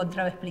no le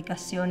encontraba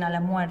explicación a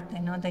la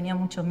muerte, ¿no? Tenía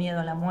mucho miedo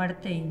a la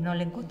muerte y no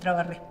le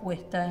encontraba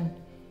respuesta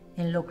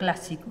en lo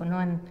clásico,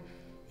 ¿no? En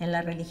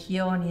la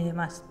religión y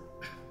demás.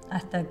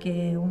 Hasta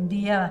que un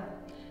día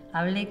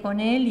hablé con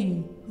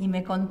él y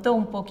me contó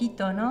un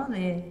poquito, ¿no?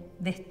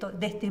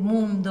 de este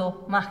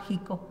mundo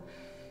mágico,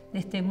 de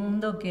este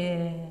mundo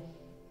de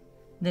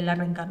la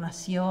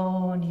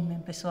reencarnación, y me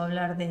empezó a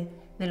hablar de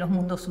los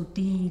mundos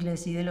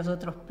sutiles y de los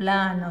otros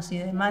planos y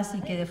demás,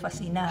 y quedé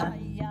fascinada.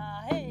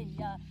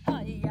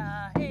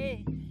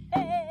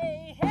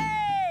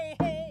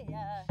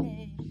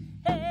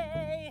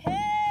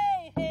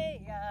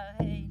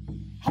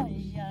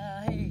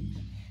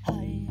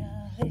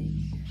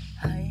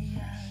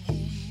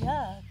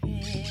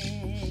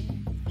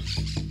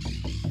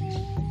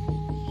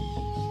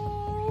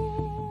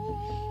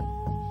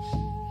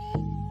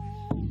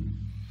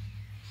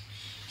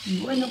 Y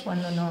bueno,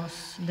 cuando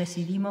nos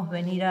decidimos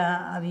venir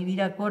a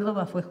vivir a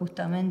Córdoba fue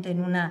justamente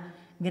en una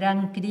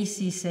gran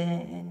crisis,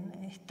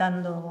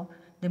 estando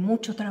de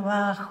mucho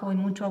trabajo y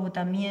mucho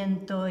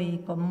agotamiento y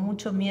con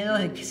mucho miedo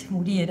de que se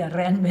muriera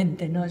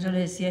realmente, ¿no? Yo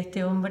le decía a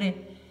este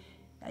hombre,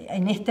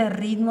 en este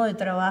ritmo de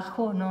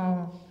trabajo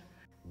no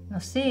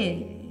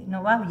sé,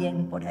 no va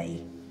bien por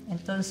ahí.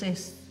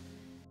 Entonces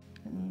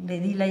le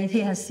di la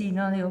idea así,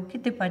 ¿no? Digo, ¿qué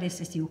te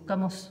parece si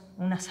buscamos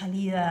una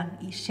salida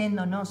y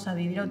yéndonos a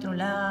vivir a otro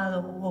lado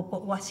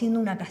o haciendo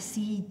una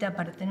casita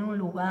para tener un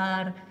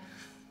lugar?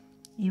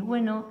 Y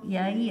bueno, y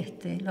ahí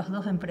los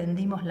dos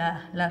emprendimos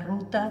la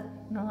ruta,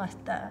 ¿no?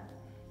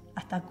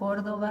 hasta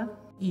Córdoba.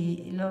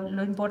 Y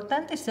lo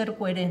importante es ser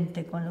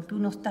coherente con lo que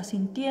uno está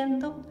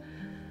sintiendo,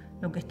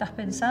 lo que estás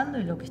pensando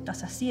y lo que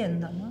estás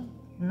haciendo, ¿no?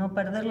 No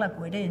perder la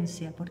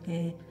coherencia,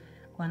 porque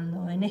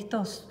cuando en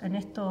estos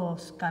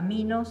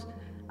caminos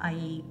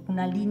hay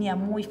una línea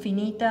muy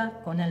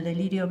finita con el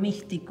delirio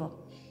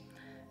místico.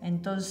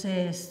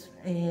 Entonces,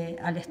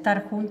 al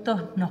estar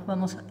juntos nos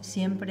vamos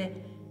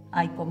siempre,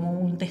 hay como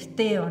un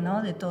testeo,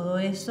 ¿no? de todo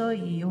eso,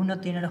 y uno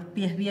tiene los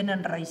pies bien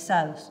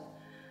enraizados.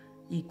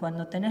 Y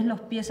cuando tenés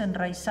los pies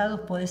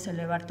enraizados podés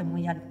elevarte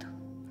muy alto.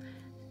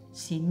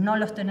 Si no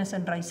los tenés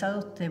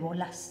enraizados te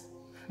volás,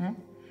 ¿eh?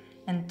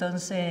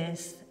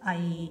 Entonces,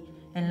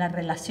 en la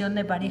relación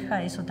de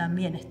pareja eso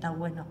también está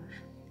bueno,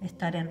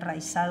 estar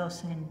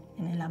enraizados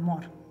en el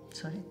amor,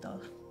 sobre todo.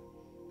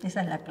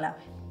 Esa es la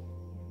clave.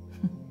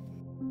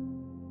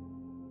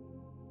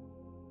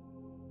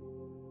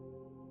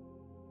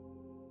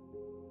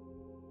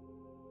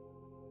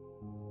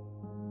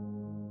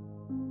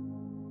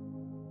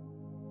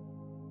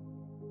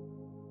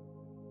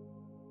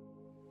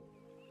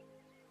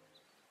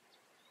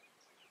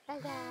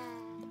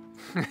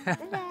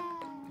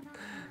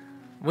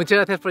 Muchas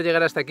gracias por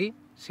llegar hasta aquí.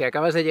 Si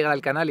acabas de llegar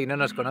al canal y no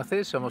nos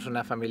conoces, somos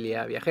una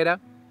familia viajera.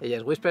 Ella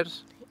es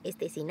Whispers.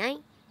 Este es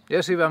Sinai.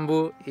 Yo soy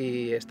Bambú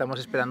y estamos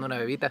esperando una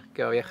bebita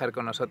que va a viajar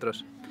con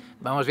nosotros.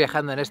 Vamos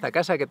viajando en esta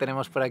casa que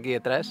tenemos por aquí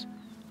detrás,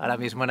 ahora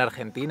mismo en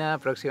Argentina,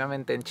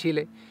 próximamente en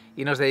Chile,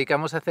 y nos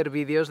dedicamos a hacer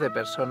vídeos de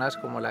personas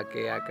como la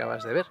que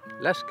acabas de ver,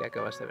 las que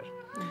acabas de ver.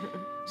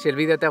 Si el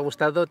vídeo te ha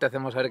gustado, te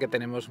hacemos saber que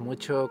tenemos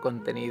mucho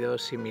contenido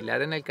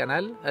similar en el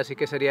canal, así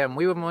que sería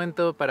muy buen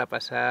momento para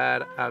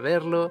pasar a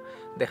verlo.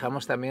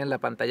 Dejamos también en la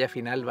pantalla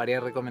final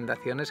varias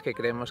recomendaciones que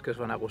creemos que os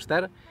van a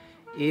gustar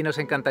y nos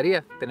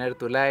encantaría tener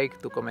tu like,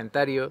 tu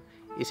comentario,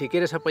 y si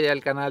quieres apoyar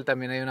el canal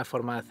también hay una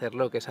forma de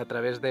hacerlo, que es a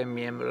través de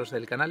miembros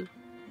del canal.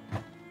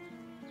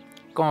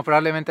 Como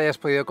probablemente hayas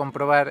podido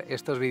comprobar,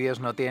 estos vídeos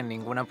no tienen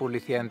ninguna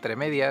publicidad entre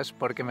medias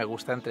porque me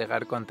gusta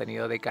entregar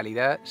contenido de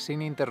calidad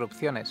sin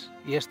interrupciones.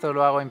 Y esto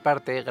lo hago en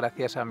parte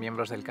gracias a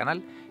miembros del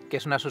canal, que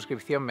es una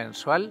suscripción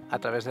mensual a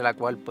través de la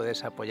cual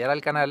puedes apoyar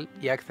al canal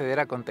y acceder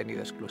a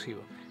contenido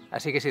exclusivo.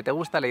 Así que si te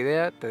gusta la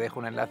idea, te dejo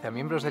un enlace a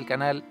miembros del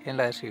canal en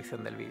la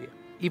descripción del vídeo.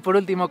 Y por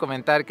último,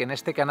 comentar que en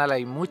este canal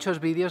hay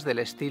muchos vídeos del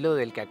estilo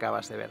del que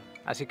acabas de ver.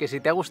 Así que si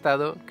te ha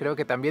gustado, creo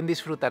que también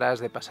disfrutarás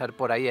de pasar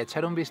por ahí a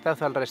echar un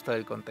vistazo al resto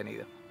del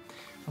contenido.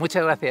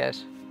 Muchas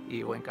gracias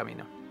y buen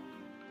camino.